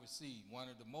that I oversee, one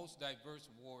of the most diverse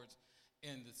wards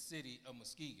in the city of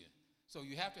Muskegon. So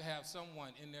you have to have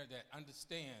someone in there that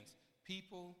understands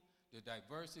people, the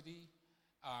diversity,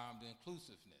 the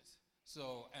inclusiveness.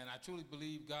 So, and I truly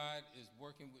believe God is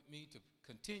working with me to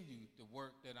continue the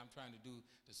work that I'm trying to do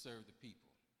to serve the people.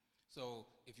 So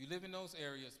if you live in those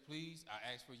areas, please, I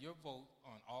ask for your vote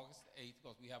on August 8th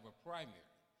because we have a primary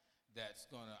that's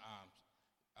going to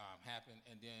happen,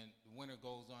 and then the winner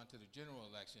goes on to the general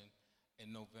election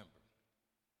in November.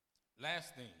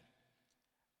 Last thing,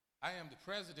 I am the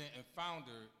president and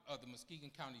founder of the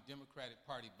Muskegon County Democratic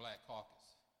Party Black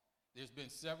Caucus. There's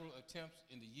been several attempts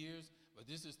in the years,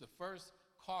 but this is the first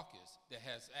caucus that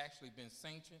has actually been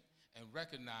sanctioned and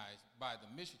recognized by the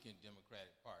Michigan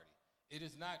Democratic Party. It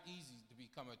is not easy to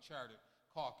become a chartered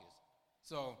caucus.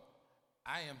 So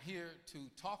I am here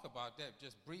to talk about that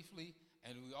just briefly,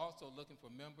 and we're also looking for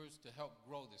members to help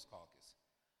grow this caucus.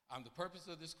 The purpose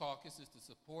of this caucus is to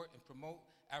support and promote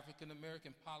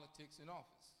African-American politics in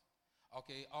office.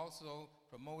 Okay, also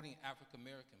promoting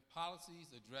African-American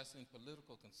policies, addressing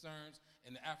political concerns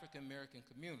in the African-American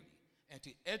community, and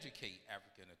to educate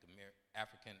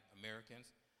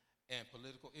African-Americans and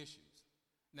political issues.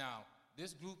 Now,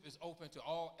 this group is open to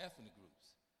all ethnic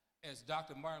groups, as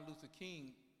Dr. Martin Luther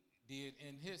King did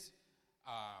in his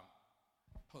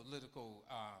political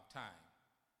time.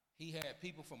 He had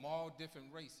people from all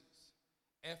different races,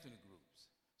 ethnic groups.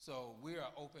 So we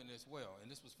are open as well. And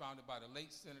this was founded by the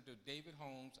late Senator David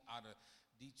Holmes out of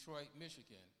Detroit,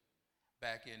 Michigan,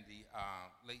 back in the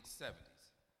late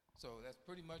 70s. So that's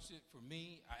pretty much it for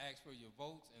me. I ask for your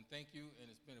votes, and thank you,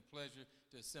 and it's been a pleasure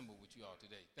to assemble with you all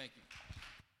today. Thank you.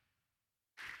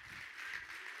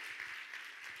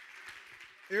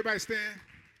 Everybody stand.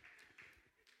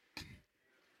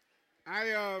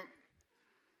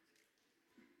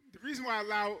 The reason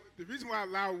why I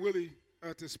allow Willie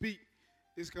to speak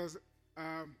is because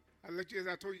as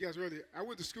I told you guys earlier, I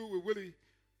went to school with Willie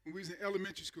when we was in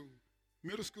elementary school,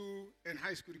 middle school, and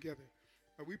high school together.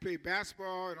 We played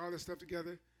basketball and all that stuff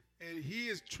together, and he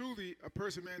is truly a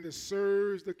person, man, that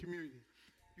serves the community.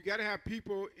 You got to have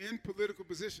people in political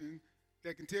position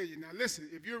that can tell you. Now, listen,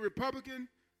 if you're a Republican,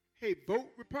 hey,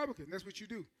 vote Republican. That's what you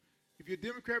do. If you're a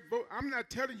Democrat, vote. I'm not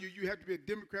telling you you have to be a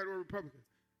Democrat or a Republican,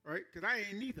 right? Because I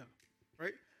ain't neither,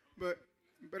 right? But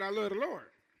I love the Lord.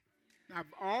 Now,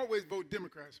 I always vote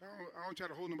Democrats. I don't try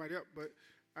to hold nobody up, but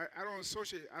I don't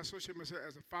associate. I associate myself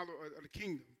as a follower of the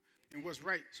kingdom and what's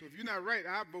right. So if you're not right,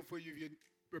 I'll vote for you if you're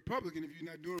Republican, if you're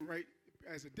not doing right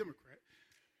as a Democrat.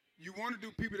 You want to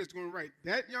do people that's doing right.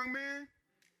 That young man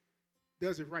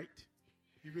does it right.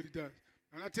 He really does.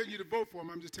 I'm not telling you to vote for him.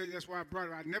 I'm just telling you that's why I brought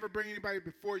it. I never bring anybody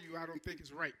before you I don't think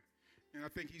is right. And I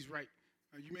think he's right.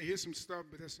 You may hear some stuff,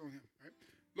 but that's on him. Right?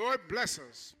 Lord, bless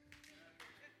us.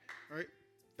 All right?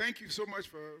 Thank you so much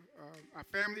for our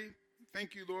family.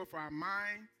 Thank you, Lord, for our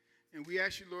mind. And we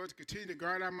ask you, Lord, to continue to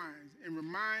guard our minds and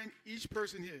remind each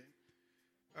person here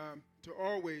to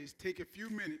always take a few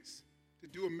minutes to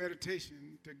do a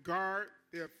meditation to guard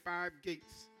their 5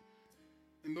 gates.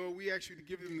 And Lord, we ask you to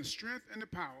give them the strength and the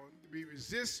power to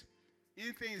resist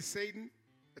anything that Satan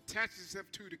attaches himself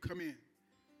to come in.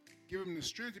 Give them the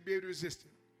strength to be able to resist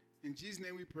it. In Jesus'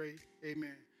 name we pray,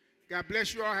 amen. God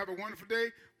bless you all. Have a wonderful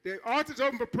day. The altar's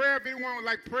open for prayer. If anyone would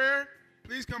like prayer,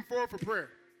 please come forward for prayer.